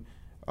time,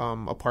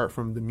 apart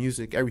from the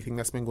music, everything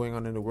that's been going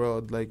on in the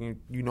world. Like,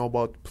 you know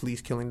about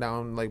police killing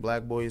down, like,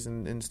 black boys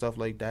and stuff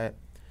like that.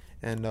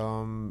 And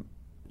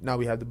now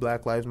we have the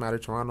Black Lives Matter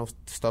Toronto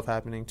stuff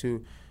happening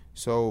too.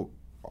 So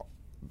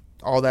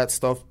all that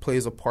stuff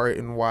plays a part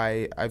in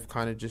why I've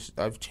kind of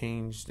I've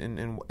changed,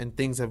 and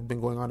things have been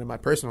going on in my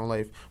personal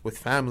life with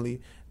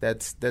family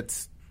that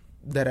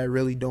I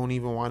really don't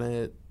even want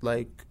to,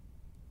 like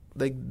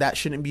that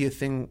shouldn't be a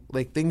thing.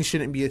 Like, things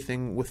shouldn't be a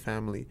thing with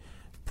family.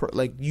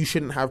 Like, you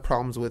shouldn't have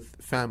problems with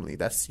family.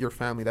 That's your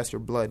family. That's your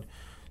blood.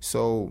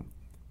 So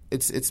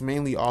it's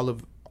mainly all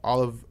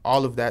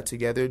of that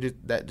together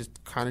that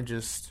just kind of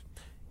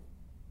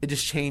it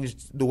just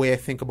changed the way I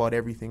think about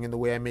everything, and the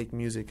way I make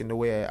music, and the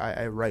way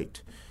I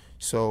write.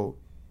 So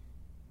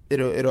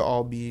it'll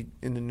all be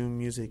in the new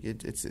music.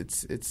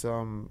 It's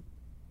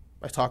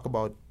I talk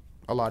about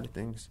a lot of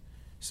things.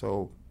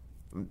 So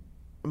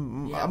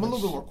I'm a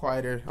little bit more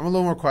quieter.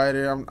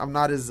 I'm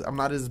not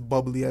as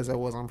bubbly as I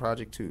was on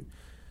Project 2.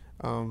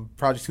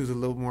 Project 2 is a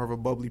little more of a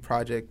bubbly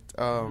project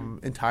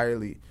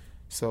entirely.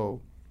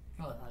 So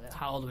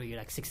how old were you?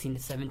 Like 16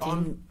 to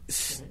 17?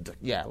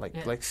 Yeah,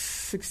 like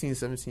 16,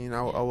 17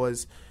 I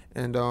was.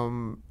 And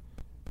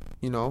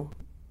yeah.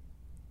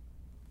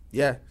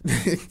 Yeah.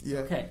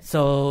 Okay.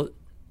 So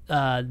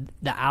the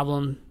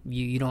album,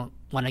 you don't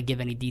want to give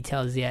any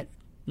details yet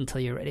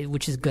until you're ready,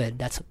 which is good.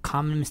 That's a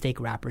common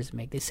mistake rappers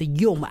make. They say,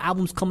 yo, my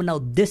album's coming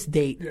out this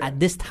date at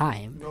this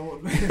time.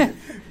 No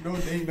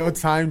date, no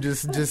time,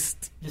 just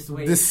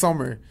wait. This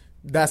summer.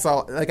 That's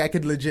all. Like, I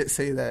could legit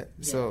say that.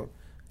 Yeah. So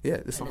yeah,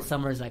 this summer. The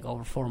summer is like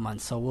over 4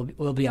 months, so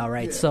we'll be all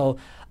right. Yeah. So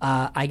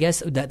I guess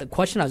the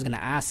question I was going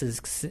to ask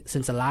is,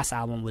 since the last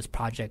album was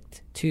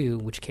Project 2,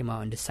 which came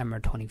out in December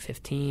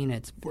 2015,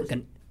 it's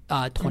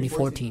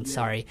 2014,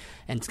 sorry,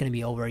 and it's going to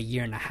be over a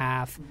year and a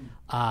half.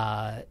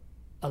 Mm-hmm.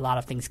 A lot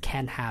of things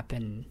can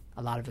happen.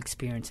 A lot of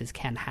experiences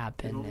can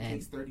happen. It only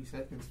takes 30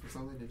 seconds for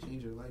something to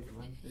change your life,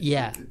 man.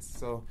 Yeah.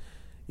 So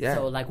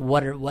like,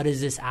 what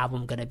is this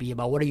album gonna be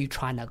about? What are you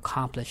trying to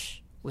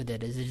accomplish with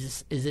it?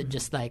 Is it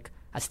just like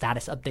a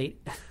status update?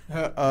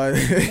 Yeah.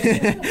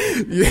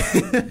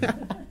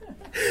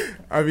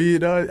 I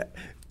mean,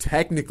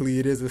 technically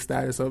it is a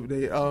status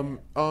update.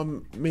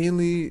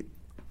 Mainly,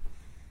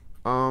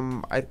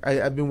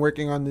 I've been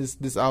working on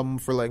this album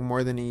for like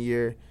more than a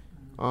year.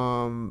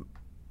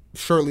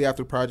 Shortly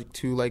after Project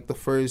 2, like the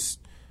first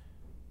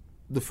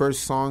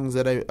songs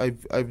that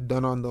I've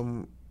done on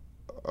them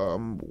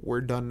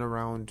were done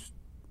around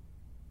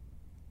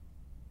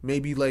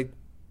maybe like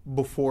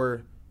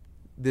before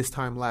this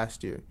time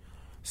last year.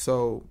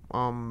 So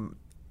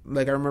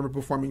like, I remember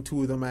performing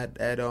 2 of them at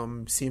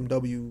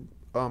CMW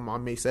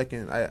on May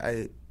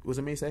 2nd. Was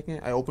it May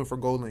 2nd? I opened for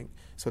Goldlink,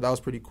 so that was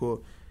pretty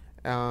cool.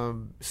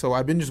 So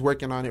I've been just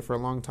working on it for a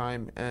long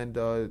time, and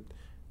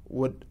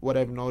what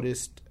I've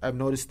noticed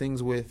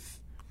things with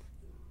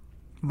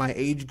my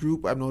age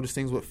group. I've noticed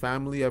things with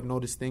family. I've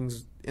noticed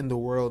things in the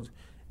world,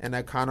 and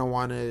I kind of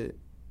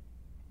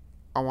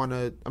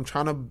I'm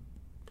trying to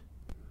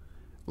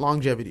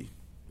longevity.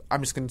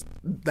 I'm just gonna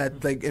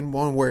that, like, in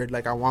one word,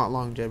 like, I want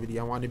longevity.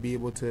 I want to be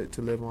able to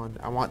live on.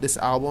 I want this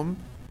album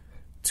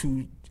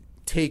to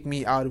take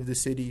me out of the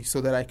city so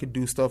that I could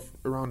do stuff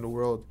around the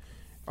world.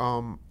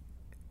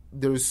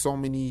 There's so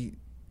many,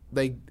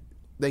 like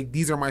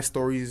these are my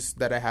stories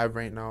that I have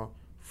right now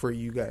for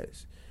you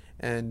guys,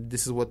 and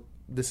this is what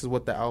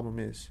the album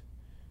is.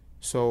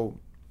 So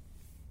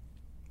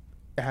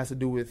it has to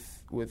do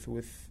with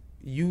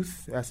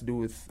youth. It has to do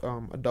with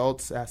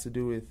adults. It has to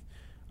do with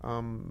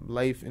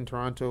life in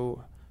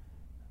Toronto,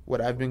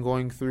 what I've been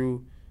going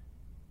through,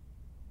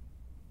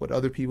 what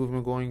other people have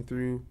been going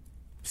through,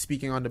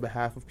 speaking on the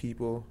behalf of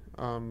people,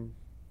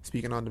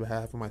 speaking on the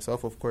behalf of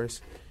myself, of course.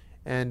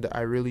 And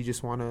I really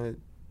just I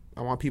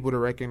want people to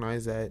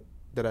recognize that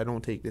I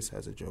don't take this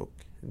as a joke,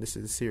 and this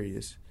is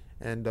serious.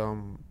 And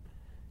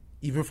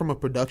even from a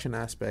production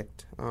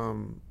aspect,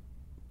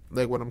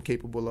 like what I'm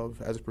capable of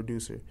as a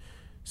producer.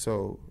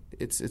 So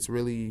it's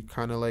really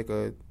kind of like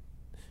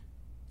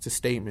it's a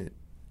statement,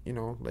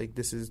 like,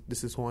 this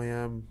is who I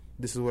am,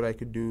 this is what I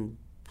could do,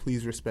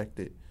 please respect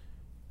it.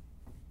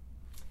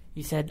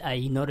 You said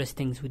you noticed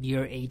things with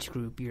your age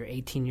group. You're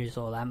 18 years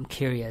old. I'm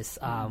curious.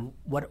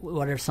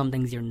 What are some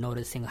things you're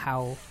noticing?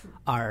 How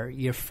are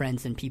your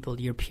friends and people,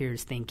 your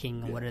peers,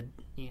 thinking?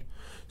 Yeah.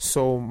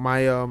 So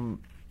my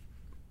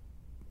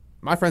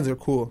friends are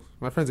cool.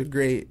 My friends are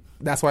great.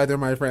 That's why they're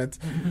my friends.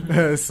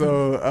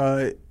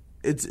 So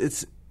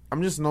it's.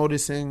 I'm just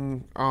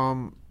noticing.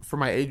 For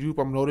my age group,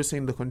 I'm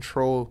noticing the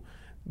control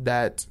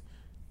that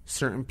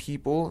certain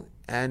people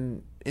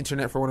and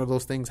internet, for one of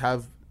those things,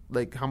 have.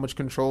 Like, how much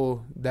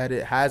control that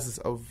it has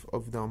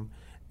of them.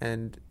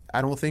 And I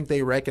don't think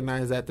they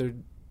recognize that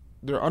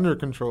they're under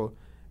control.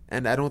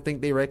 And I don't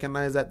think they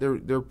recognize that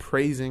they're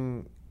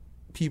praising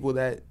people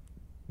that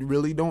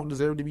really don't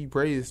deserve to be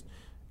praised,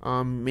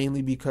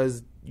 mainly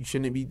because you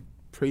shouldn't be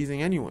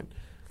praising anyone.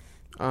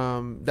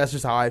 That's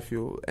just how I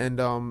feel.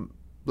 And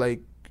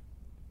like,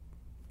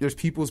 there's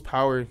people's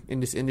power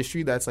in this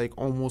industry that's like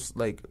almost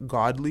like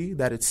godly,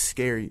 that it's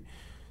scary.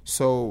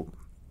 So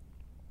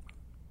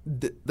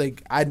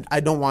like I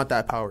don't want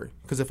that power,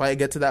 because if I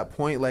get to that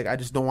point, like I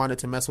just don't want it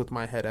to mess with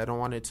my head. I don't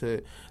want it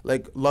to,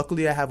 like,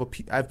 luckily I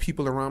have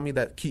people around me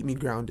that keep me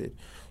grounded.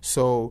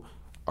 So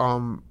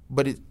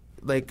but it,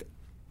 like,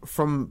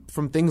 from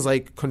things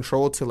like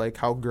control to like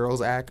how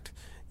girls act,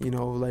 you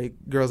know, like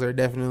girls are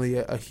definitely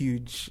a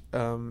huge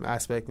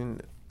aspect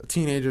in a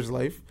teenager's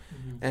life.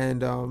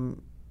 And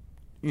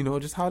you know,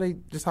 just how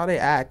they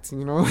act,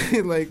 you know,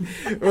 like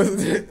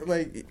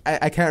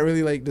I can't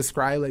really like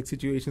describe like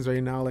situations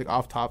right now like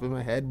off top of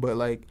my head, but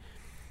like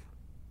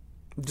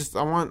just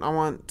I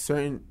want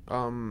certain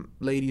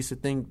ladies to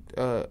think,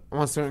 I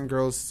want certain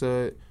girls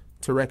to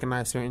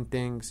recognize certain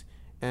things.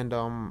 And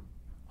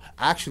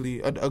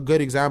actually a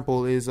good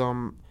example is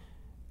for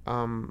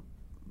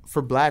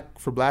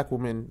black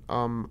women,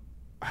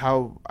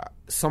 how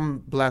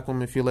some black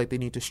women feel like they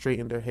need to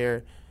straighten their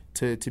hair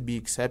to be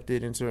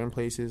accepted in certain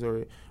places,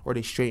 or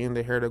they straighten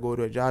their hair to go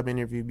to a job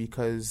interview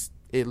because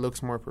it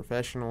looks more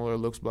professional or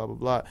looks blah blah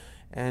blah.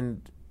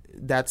 And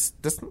that's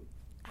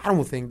I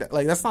don't think that,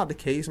 like, that's not the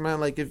case, man.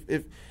 Like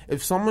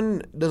if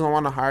someone doesn't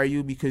want to hire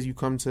you because you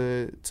come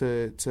to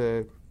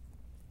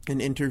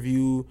an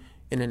interview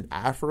in an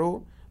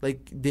afro,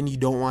 like, then you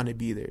don't want to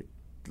be there.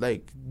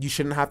 Like, you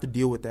shouldn't have to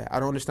deal with that. I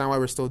don't understand why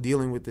we're still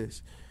dealing with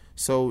this.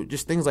 So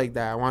just things like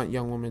that. I want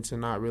young women to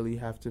not really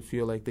have to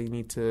feel like they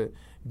need to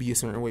be a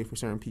certain way for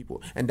certain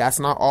people. And that's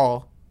not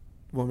all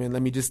women.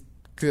 Let me just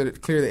clear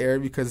the air,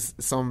 because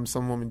some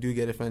women do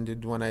get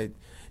offended when I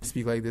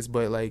speak like this.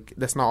 But, like,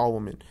 that's not all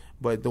women.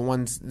 But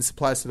this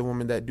applies to the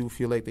women that do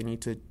feel like they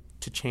need to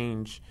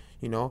change,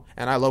 you know.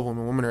 And I love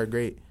women. Women are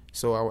great.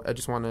 So I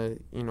just want to,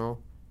 you know,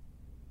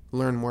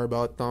 learn more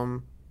about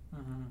them.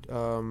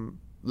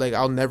 Like,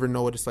 I'll never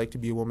know what it's like to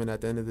be a woman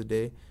at the end of the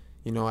day.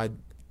 You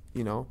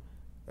know,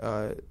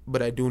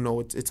 but I do know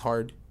it's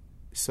hard.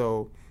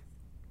 So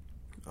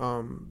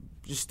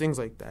just things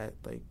like that,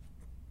 like.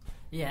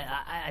 Yeah,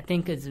 I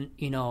think it's,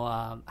 you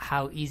know,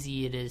 how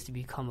easy it is to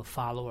become a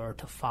follower,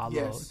 to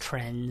follow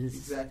trends.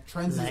 Exactly.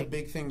 Trends is a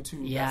big thing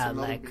too. Yeah,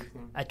 like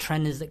a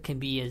trend can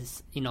be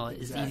as, you know,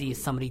 as easy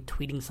as somebody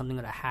tweeting something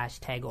with a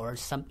hashtag or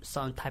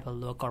some type of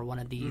look, or one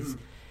of these,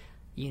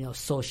 you know,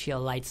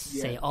 socialites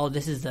say, oh,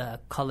 this is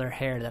the color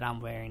hair that I'm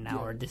wearing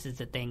now, or this is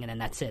the thing, and then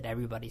that's it.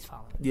 Everybody's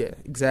following. Yeah,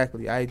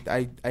 exactly.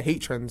 I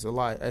hate trends a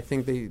lot. I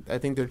think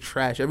they're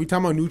trash. Every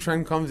time a new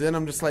trend comes in,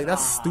 I'm just like,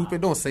 that's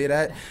stupid. Don't say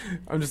that.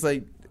 I'm just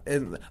like.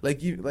 And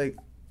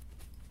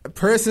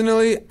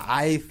personally,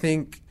 I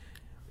think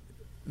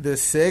the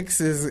 6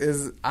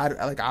 is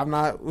I'm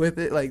not with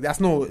it. Like,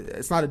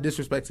 it's not a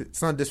disrespect.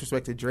 It's not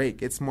disrespect to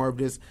Drake. It's more of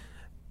just,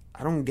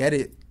 I don't get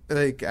it.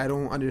 Like, I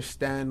don't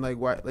understand, like,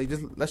 why. Like,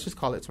 let's just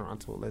call it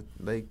Toronto.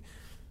 Like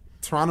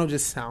Toronto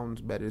just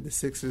sounds better. The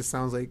 6 just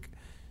sounds like,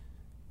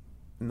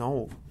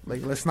 no,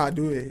 like, let's not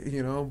do it,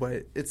 you know.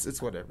 But it's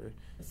whatever.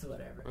 It's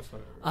whatever.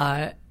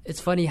 It's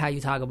funny how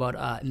you talk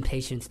about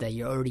impatience, that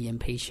you're already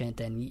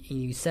impatient, and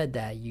you said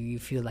that you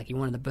feel like you're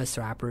one of the best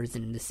rappers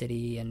in the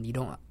city, and you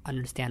don't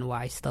understand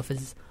why stuff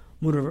is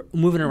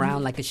moving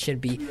around like it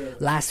should be.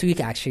 Last week,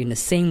 actually, in the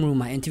same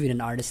room, I interviewed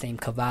an artist named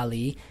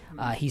Cavalli.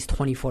 He's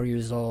 24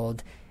 years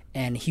old,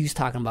 and he was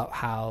talking about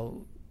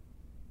how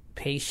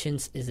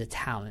patience is a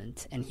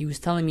talent. And he was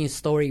telling me a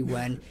story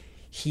when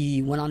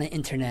he went on the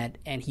internet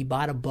and he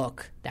bought a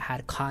book that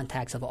had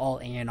contacts of all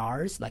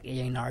A&Rs, like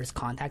A&Rs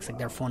contacts, like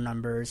their phone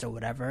numbers or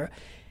whatever.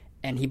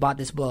 And he bought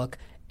this book,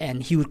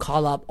 and he would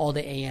call up all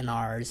the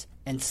A&Rs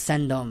and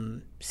send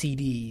them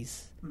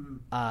CDs.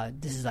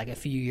 This is like a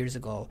few years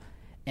ago.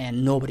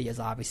 And nobody is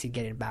obviously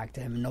getting back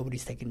to him, and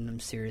nobody's taking him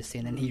seriously.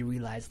 And then he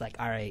realized, like,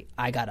 all right,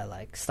 I gotta,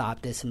 like,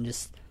 stop this, and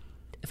just,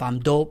 if I'm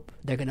dope,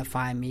 they're gonna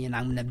find me, and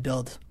I'm gonna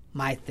build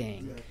my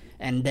thing. Exactly.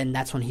 And then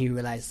that's when he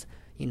realized,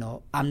 you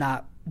know, I'm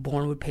not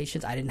born with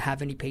patience. I didn't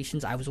have any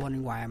patience. I was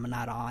wondering why I'm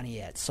not on it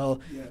yet. So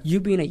you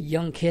being a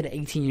young kid,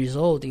 18 years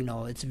old, you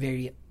know, it's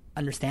very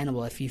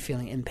understandable if you're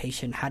feeling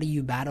impatient. How do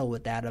you battle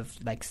with that of,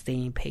 like,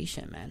 staying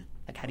patient, man?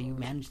 Like, how do you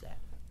manage that?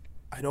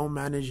 I don't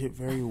manage it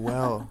very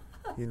well,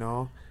 you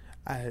know.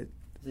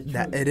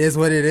 It is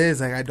what it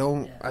is. Like, I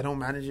don't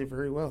manage it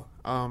very well.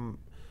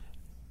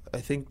 I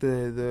think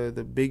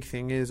the big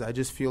thing is, I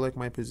just feel like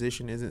my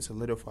position isn't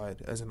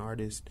solidified as an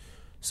artist.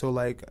 So,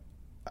 like,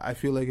 I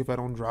feel like if I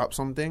don't drop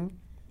something,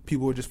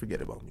 people will just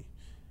forget about me,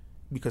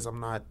 because I'm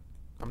not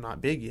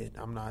big yet.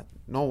 I'm not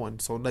no one.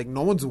 So, like,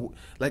 no one's,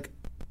 like,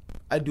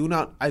 I do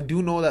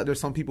know that there's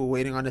some people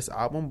waiting on this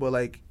album, but,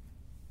 like,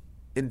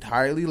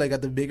 entirely, like,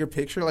 at the bigger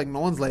picture, like,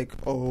 no one's like,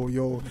 oh,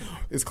 yo,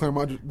 is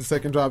Clairmont the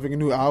Second dropping a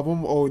new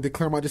album? Oh, did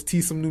Clairmont just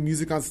tease some new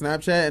music on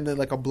Snapchat? And then,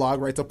 like, a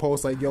blog writes a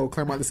post like, yo,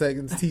 Clairmont the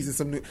Second's teasing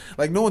some new,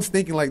 like, no one's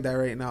thinking like that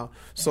right now.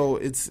 So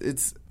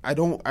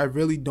I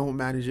really don't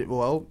manage it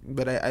well,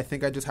 but I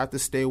think I just have to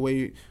stay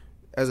away,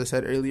 as I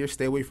said earlier,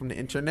 stay away from the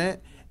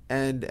internet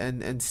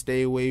and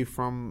stay away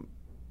from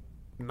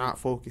not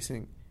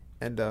focusing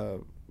and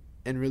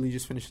really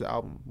just finish the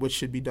album, which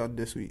should be done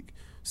this week.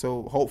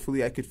 So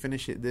hopefully I could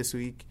finish it this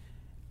week,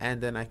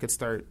 and then I could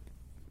start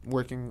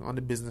working on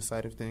the business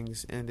side of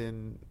things, and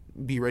then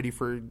be ready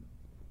for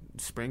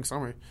spring,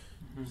 summer.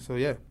 So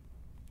yeah.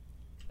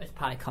 It's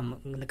probably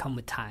gonna come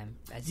with time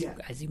as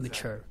you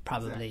mature,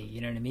 probably. Exactly.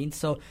 You know what I mean?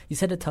 So you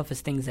said the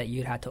toughest things that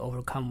you had to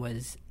overcome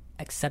was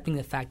accepting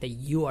the fact that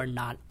you are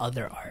not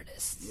other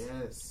artists.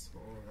 Yes.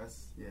 Oh,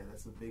 that's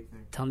a big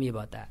thing. Tell me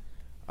about that.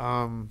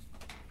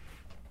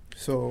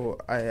 So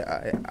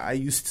I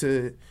used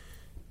to,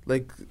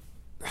 like,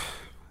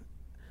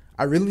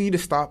 I really need to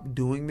stop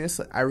doing this.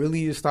 I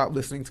really need to stop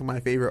listening to my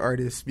favorite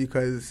artists,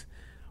 because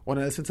when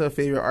I listen to a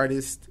favorite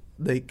artist,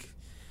 like,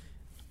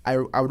 I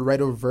would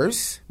write a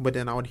verse, but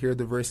then I would hear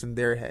the verse in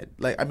their head,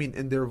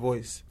 in their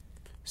voice.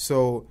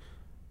 So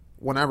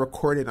when I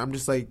record it, I'm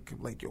just like,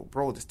 yo,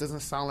 bro, this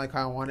doesn't sound like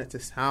how I want it to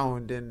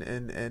sound,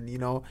 and you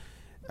know,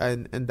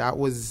 and that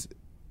was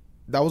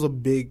a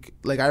big,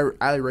 like, I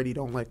already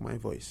don't like my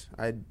voice.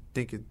 I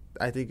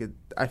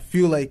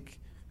feel like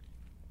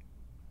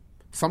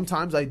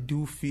sometimes I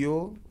do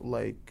feel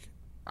like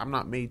I'm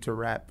not made to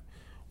rap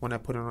when I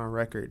put it on a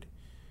record.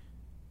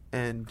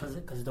 And because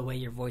of the way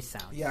your voice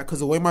sounds. Yeah, because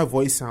the way my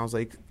voice sounds,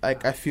 like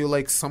I feel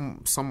like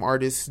some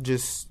artists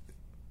just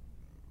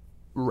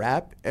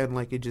rap and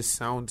like it just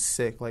sounds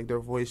sick. Like their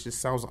voice just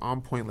sounds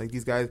on point. Like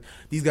these guys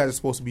are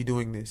supposed to be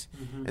doing this,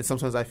 and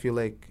sometimes I feel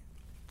like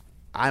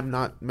I'm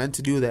not meant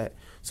to do that.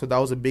 So that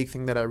was a big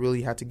thing that I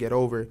really had to get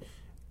over.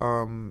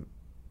 And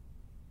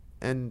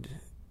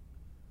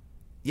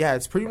yeah,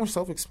 it's pretty much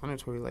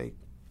self-explanatory. Like,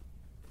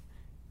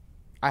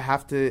 I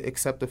have to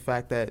accept the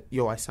fact that,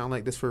 yo, I sound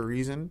like this for a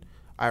reason.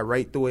 I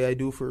write the way I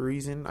do for a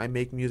reason. I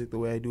make music the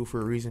way I do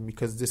for a reason,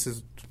 because this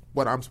is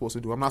what I'm supposed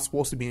to do. I'm not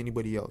supposed to be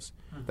anybody else.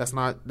 That's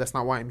not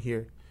why I'm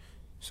here.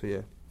 So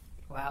yeah.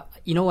 Wow.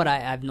 You know what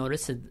I've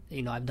noticed?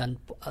 You know, I've done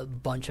a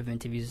bunch of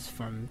interviews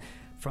from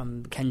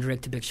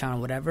Kendrick to Big Sean or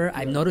whatever. Yeah.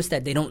 I've noticed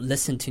that they don't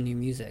listen to new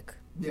music.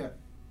 Yeah.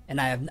 And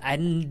I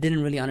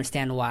didn't really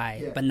understand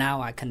why, but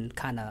now I can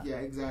kind of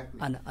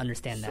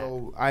understand that.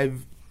 So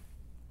I'm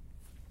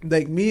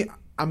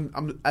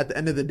at the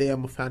end of the day,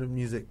 I'm a fan of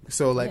music.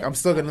 So like I'm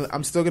still gonna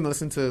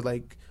listen to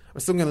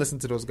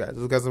those guys.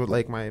 Those guys are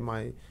like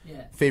my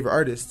favorite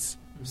artists.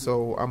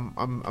 So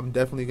I'm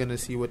definitely gonna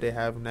see what they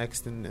have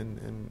next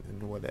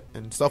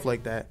and stuff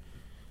like that.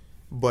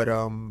 But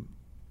I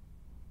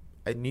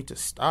need to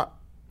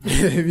stop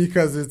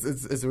because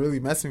it's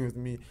really messing with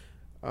me.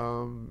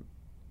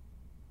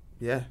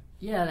 Yeah,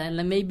 and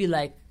then maybe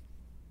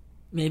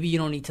you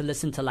don't need to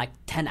listen to like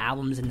 10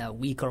 albums in a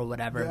week or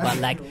whatever,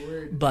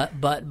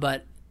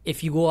 but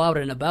if you go out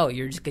and about,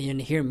 you're just going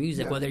to hear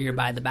music, whether you're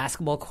by the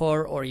basketball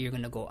court or you're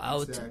going to go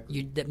out.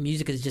 Exactly. The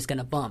music is just going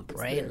to bump,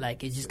 right? There.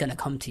 Like it's just going to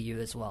come to you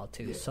as well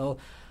too. Yeah. So,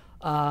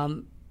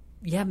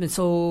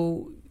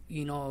 so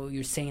you know,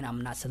 you're saying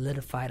I'm not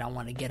solidified. I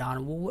want to get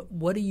on.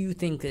 What do you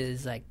think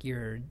is like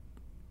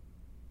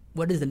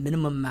what is the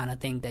minimum amount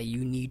of thing that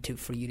you need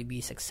for you to be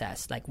a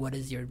success? Like, what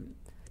is your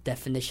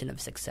definition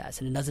of success?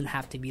 And it doesn't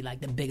have to be like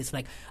the biggest,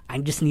 like I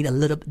just need a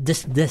little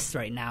this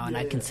right now and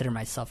I consider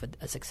myself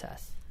a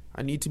success.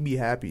 I need to be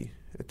happy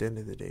at the end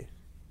of the day.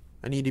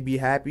 I need to be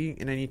happy,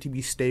 and I need to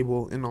be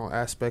stable in all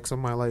aspects of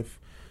my life.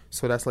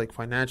 So that's like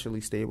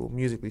financially stable,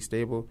 musically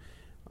stable,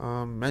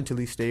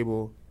 mentally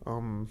stable,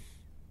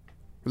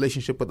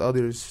 relationship with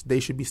others, they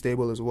should be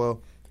stable as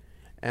well.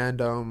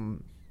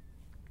 And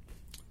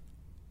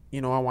you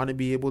know, I want to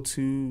be able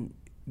to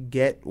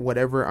get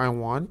whatever I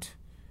want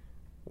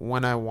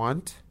when I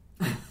want.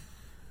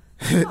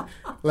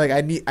 Like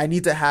I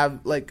need to have,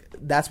 like,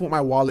 that's what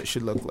my wallet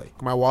should look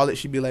like. My wallet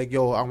should be like,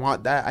 yo, I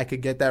want that. I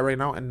could get that right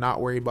now and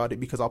not worry about it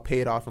because I'll pay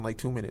it off in like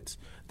 2 minutes.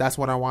 That's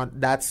what I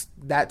want.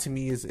 That to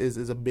me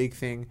is a big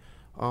thing.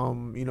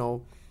 You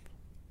know,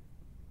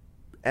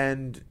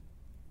 and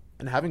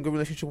having a good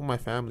relationship with my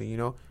family, you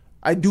know.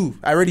 I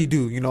already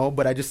do, you know,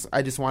 but I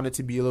just want it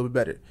to be a little bit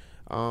better.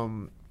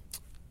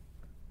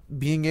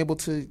 Being able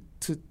to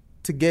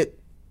get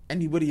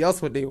anybody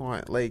else what they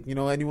want, like, you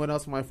know, anyone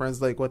else, my friends,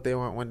 like what they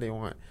want when they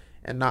want,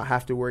 and not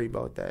have to worry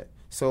about that.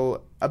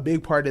 So a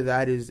big part of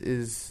that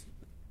is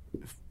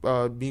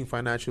being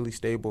financially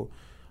stable,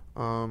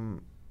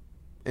 and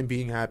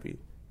being happy.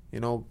 You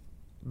know,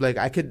 like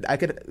I could,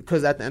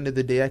 because at the end of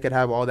the day, I could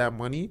have all that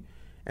money,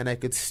 and I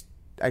could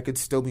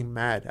still be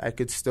mad.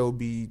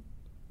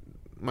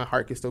 My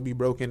heart could still be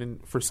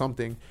broken for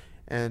something,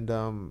 and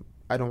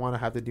I don't want to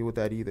have to deal with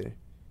that either,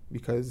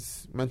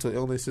 because mental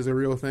illness is a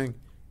real thing.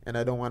 And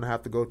I don't want to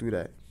have to go through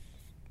that.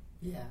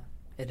 Yeah,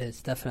 it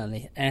is,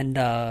 definitely. And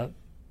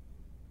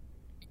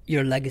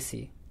your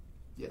legacy.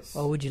 Yes.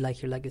 What would you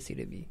like your legacy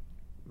to be?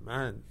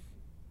 Man.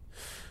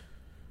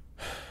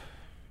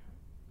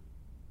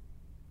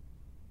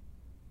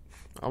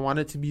 I want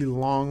it to be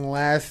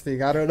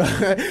long-lasting. I don't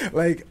know.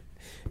 like,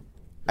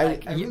 I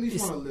really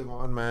just want to live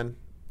on, man.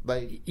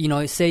 Like, you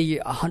know, say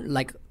you're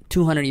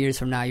 200 years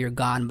from now, you're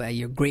gone, but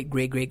your great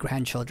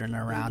grandchildren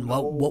are around.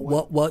 What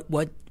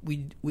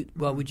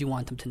would you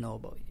want them to know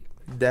about you?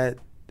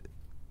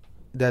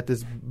 That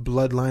this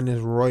bloodline is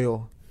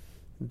royal.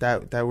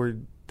 That we're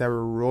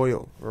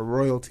royal, or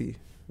royalty,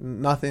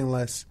 nothing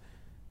less.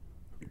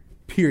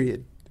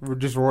 Period. We're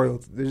just royal.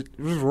 We're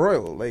just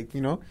royal, like,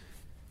 you know.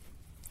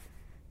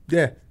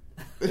 Yeah,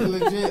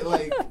 Legit,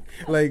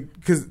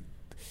 because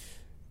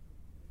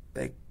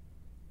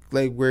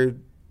we're,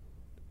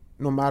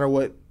 no matter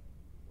what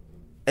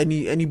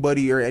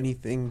anybody or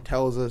anything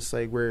tells us,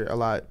 like, we're a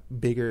lot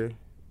bigger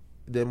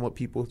than what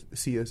people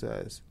see us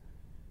as.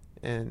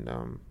 And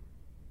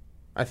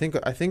I think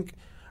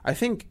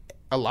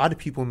a lot of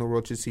people in the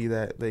world should see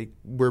that, like,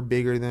 we're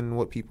bigger than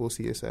what people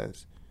see us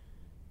as.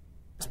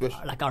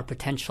 Especially, like our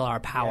potential, our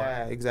power.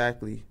 Yeah,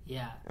 exactly.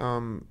 Yeah.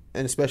 And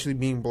especially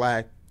being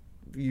black,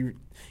 you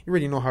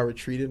already know how we're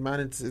treated, man.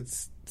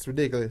 It's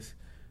ridiculous.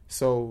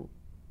 So,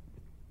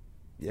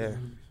 yeah.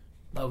 Mm-hmm.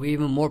 But we're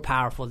even more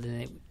powerful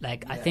than it.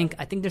 Like, yeah. I think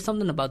there's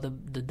something about the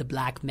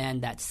black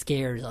man that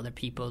scares other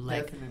people.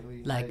 Like,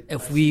 definitely. Like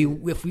if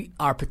we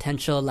our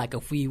potential, like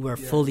if we were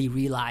fully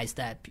realized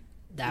that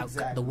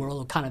exactly. The world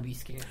would kind of be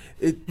scared.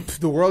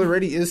 The world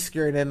already is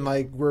scared, and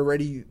like we're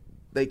already,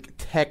 like,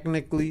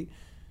 technically,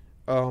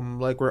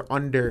 like we're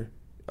under,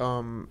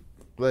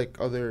 like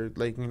other,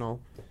 like, you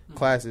know,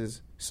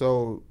 classes.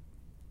 So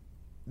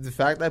the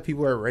fact that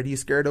people are already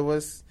scared of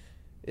us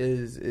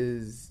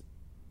is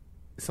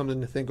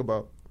something to think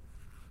about.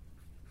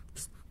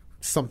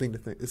 Something to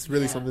think. It's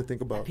really something to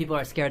think about. People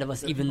are scared of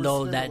us, even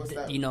though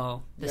that you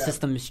know the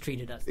system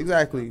mistreated us.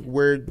 Exactly.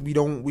 We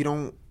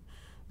don't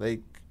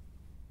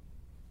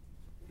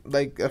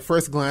like at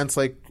first glance,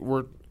 like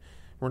we're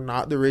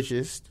not the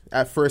richest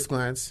at first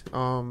glance.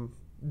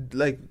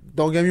 Like,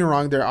 don't get me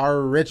wrong, there are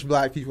rich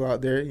black people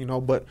out there, you know,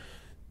 but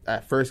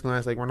at first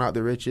glance, like, we're not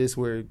the richest.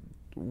 We're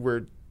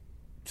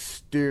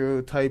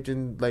stereotyped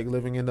in, like,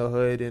 living in the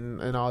hood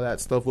and all that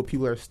stuff, but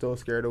people are still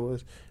scared of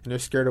us, and they're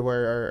scared of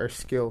our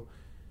skill,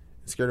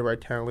 scared of our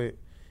talent.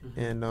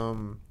 Mm-hmm.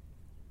 And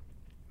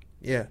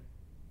yeah,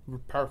 we're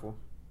powerful.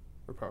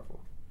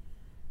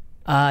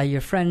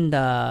 Your friend,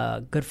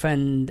 good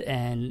friend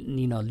and,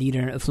 you know, leader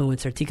and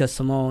influencer Tika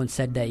Simone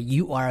said that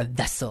you are a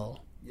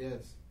vessel.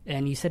 Yes.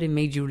 And you said it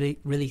made you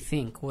really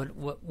think.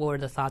 What were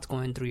the thoughts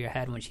going through your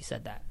head when she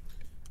said that?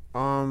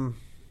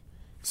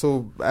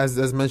 So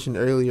as mentioned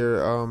earlier,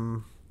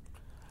 I'm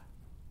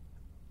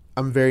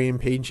very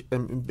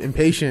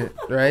impatient,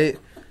 right?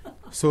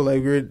 So,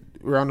 like,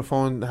 we're on the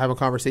phone having a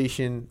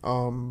conversation,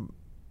 and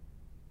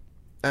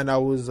I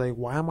was like,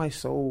 why am I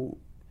so,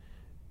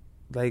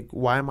 like,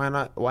 why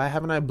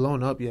haven't I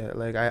blown up yet?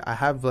 Like, I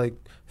have, like,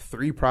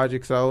 3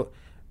 projects out.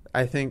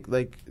 I think,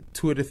 like,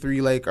 2 of the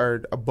 3, like,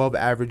 are above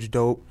average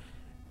dope,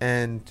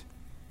 and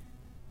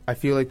I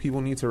feel like people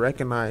need to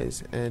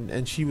recognize.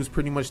 And she was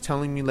pretty much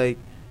telling me, like,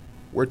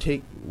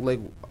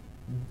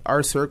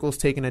 our circle's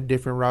taking a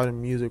different route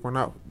in music. We're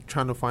not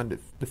trying to find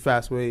the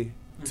fast way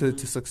to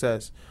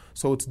success.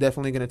 So it's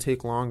definitely going to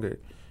take longer.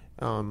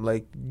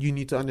 Like, you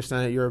need to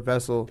understand that you're a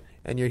vessel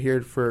and you're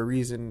here for a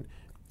reason.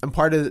 And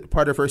part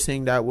of her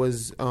saying that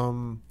was,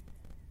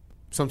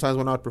 sometimes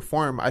when I would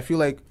perform, I feel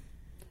like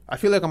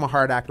I'm a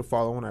hard act to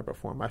follow when I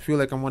perform. I feel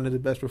like I'm one of the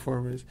best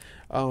performers.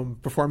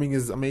 Performing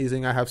is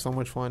amazing. I have so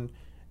much fun.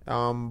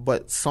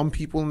 But some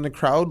people in the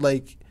crowd,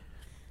 like,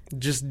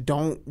 just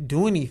don't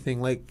do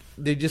anything. Like,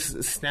 they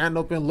just stand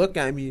up and look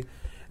at me.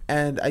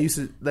 And I used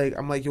to, like,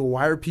 I'm like, yo,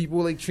 why are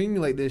people, like, treating me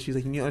like this? She's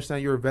like, you need to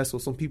understand you're a vessel.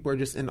 Some people are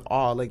just in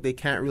awe. Like, they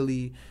don't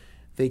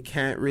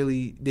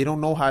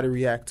know how to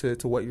react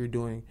to what you're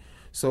doing.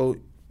 So,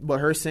 but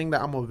her saying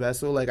that I'm a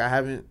vessel, like, I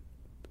haven't,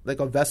 like,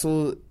 a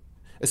vessel,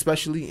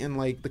 especially in,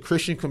 like, the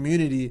Christian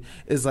community,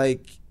 is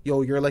like,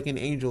 yo, you're like an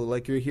angel.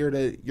 Like, you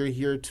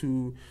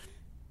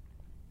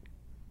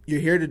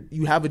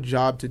have a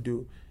job to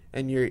do,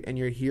 and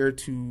you're here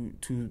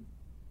to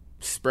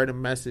spread a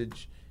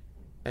message.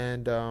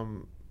 And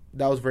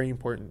that was very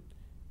important,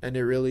 and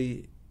it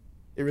really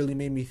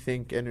made me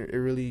think, and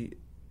it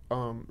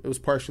was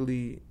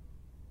partially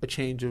a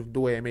change of the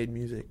way I made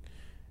music.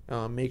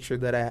 Make sure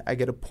that I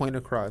get a point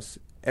across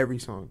every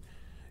song,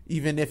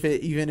 even if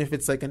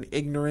it's like an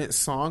ignorant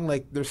song,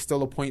 like, there's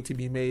still a point to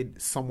be made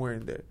somewhere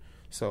in there.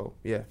 So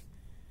yeah.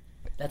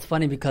 That's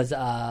funny because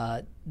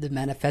the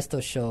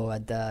Manifesto show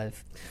at the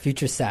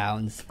Future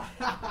Sounds,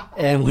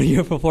 and when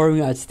you're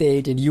performing on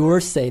stage, and you were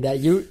saying that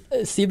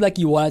it seemed like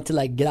you wanted to,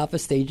 like, get off a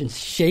stage and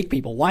shake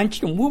people. Why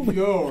don't you move?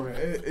 Yo,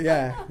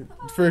 yeah,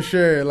 for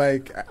sure.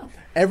 Like,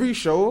 every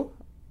show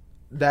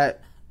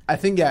that I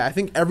think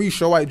every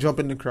show I jump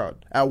in the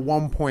crowd at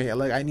one point.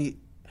 Like,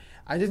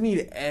 I just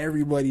need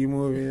everybody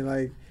moving.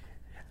 Like,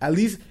 at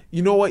least,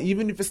 you know what,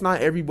 even if it's not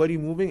everybody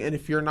moving, and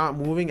if you're not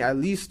moving, at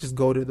least just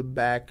go to the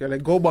back, or,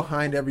 like, go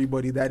behind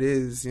everybody that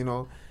is, you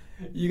know.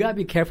 You gotta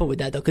be careful with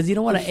that, though, because you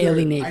don't want to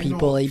alienate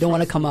people. You don't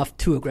want to come off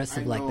too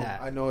aggressive like that.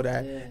 I know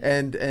that. Yeah.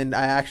 And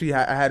I actually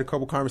I had a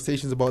couple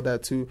conversations about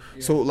that too.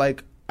 Yeah. So,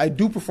 like, I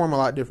do perform a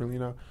lot differently,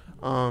 you know,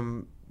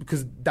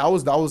 because that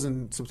was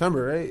in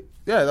September, right?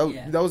 Yeah,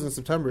 that was in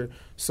September.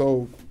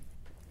 So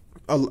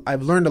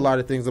I've learned a lot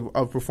of things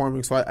of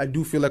performing. So I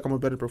do feel like I'm a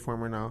better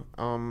performer now.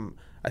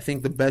 I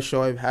think the best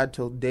show I've had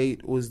till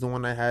date was the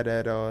one I had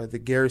at the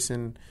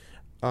Garrison.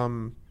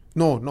 No,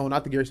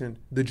 not the Garrison.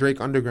 The Drake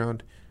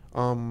Underground.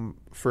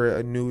 For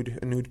a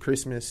nude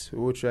Christmas,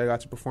 which I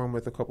got to perform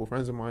with a couple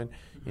friends of mine.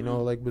 You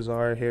know, like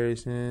Bizarre,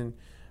 Harrison,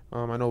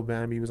 I know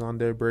Bambi was on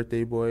there,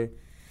 Birthday Boy.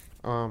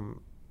 I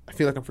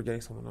feel like I'm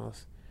forgetting someone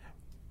else.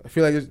 I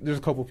feel like there's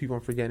a couple people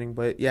I'm forgetting,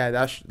 but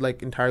yeah,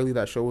 entirely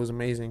that show was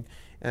amazing.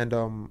 And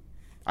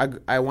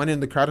I went in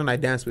the crowd and I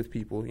danced with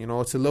people. You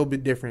know, it's a little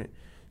bit different.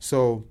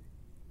 So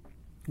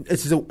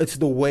it's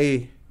the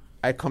way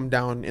I come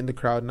down in the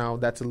crowd now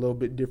that's a little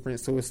bit different.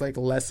 So it's like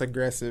less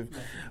aggressive.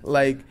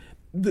 Like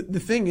the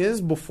thing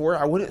is, before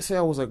I wouldn't say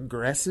I was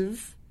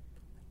aggressive.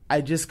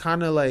 I just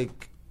kind of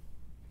like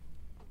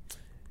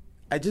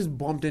I just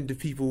bumped into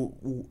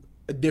people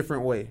a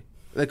different way,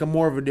 like a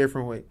more of a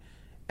different way,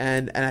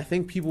 and I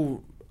think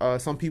people,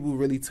 some people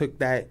really took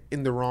that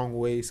in the wrong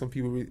way. Some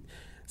people,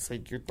 it's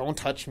like, don't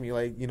touch me,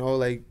 like, you know,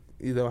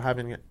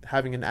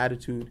 having an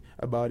attitude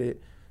about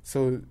it.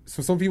 So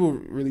some people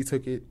really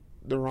took it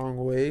the wrong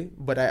way,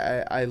 but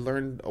I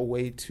learned a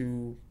way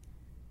to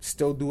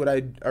still do what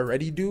I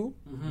already do,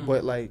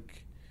 but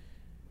like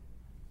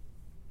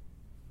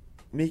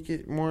make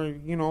it more,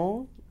 you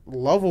know,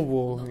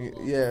 lovable.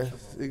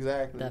 Yes,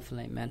 exactly.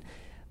 Definitely, man.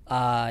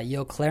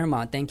 Yo,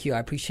 Clairmont, thank you. I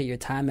appreciate your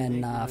time,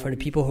 and for the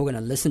people who are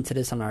gonna listen to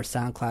this on our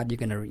SoundCloud, you're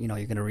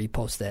gonna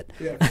repost it.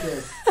 Yeah,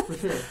 for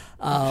sure.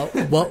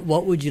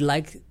 What would you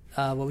like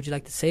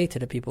to say to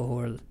the people who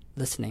are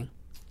listening,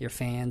 your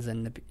fans,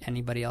 and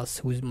anybody else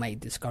who might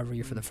discover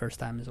you for the first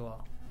time as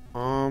well?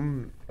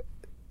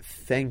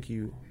 Thank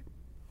you.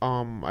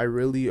 I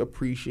really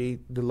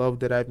appreciate the love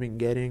that I've been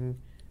getting.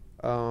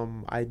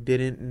 I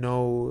didn't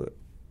know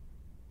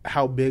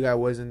how big I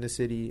was in the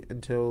city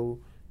until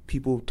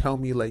people tell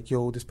me, like,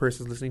 yo, this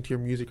person's listening to your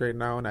music right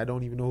now and I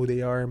don't even know who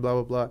they are and blah,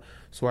 blah, blah.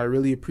 So I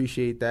really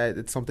appreciate that.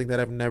 It's something that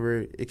I've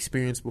never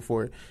experienced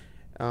before.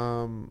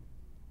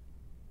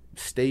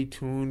 Stay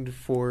tuned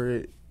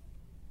for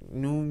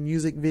new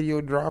music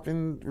video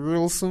dropping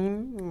real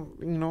soon,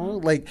 you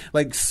know,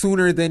 like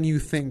sooner than you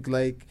think,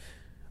 like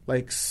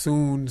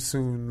soon,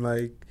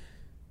 like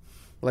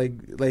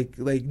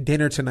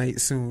dinner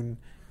tonight soon,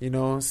 you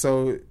know.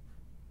 So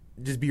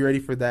just be ready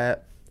for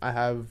that. I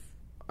have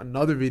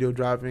another video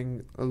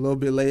dropping a little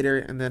bit later,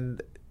 and then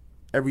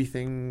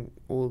everything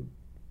will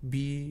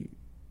be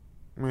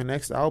my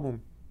next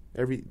album.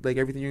 Everything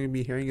you're gonna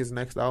be hearing is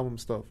next album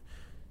stuff.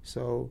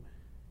 So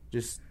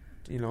just,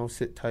 you know,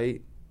 sit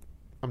tight.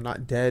 I'm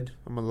not dead.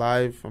 I'm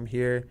alive. I'm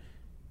here.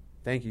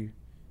 Thank you.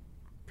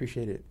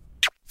 Appreciate it.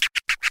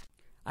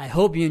 I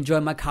hope you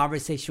enjoyed my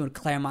conversation with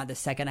Clairmont the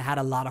Second. I had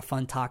a lot of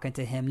fun talking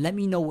to him. Let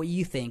me know what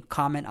you think.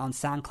 Comment on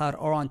SoundCloud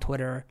or on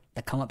Twitter,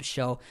 The Come Up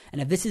Show.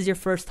 And if this is your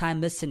first time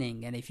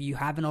listening, and if you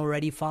haven't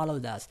already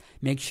followed us,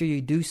 make sure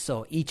you do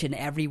so. Each and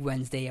every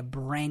Wednesday, a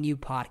brand new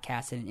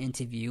podcast and an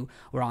interview.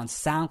 We're on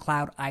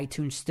SoundCloud,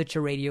 iTunes,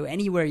 Stitcher Radio,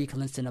 anywhere you can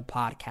listen to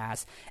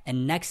podcasts.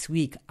 And next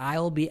week, I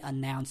will be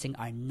announcing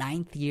our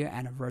 9th year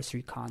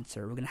anniversary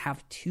concert. We're going to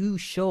have 2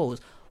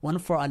 shows, one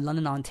for our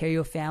London,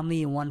 Ontario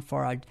family and one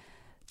for our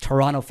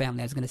Toronto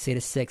family. I was going to say the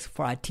 6th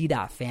for our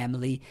T-Dot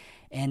family.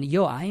 And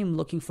yo, I am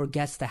looking for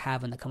guests to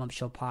have on the Come Up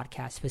Show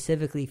podcast,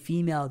 specifically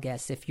female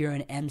guests. If you're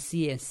an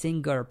MC, a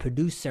singer,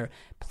 producer,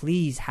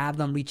 please have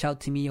them reach out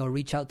to me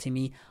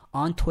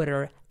on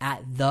Twitter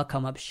at The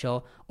Come Up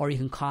Show, or you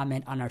can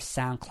comment on our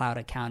SoundCloud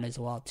account as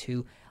well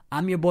too.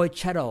 I'm your boy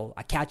Cheto.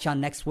 I'll catch y'all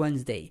next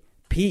Wednesday.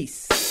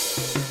 Peace.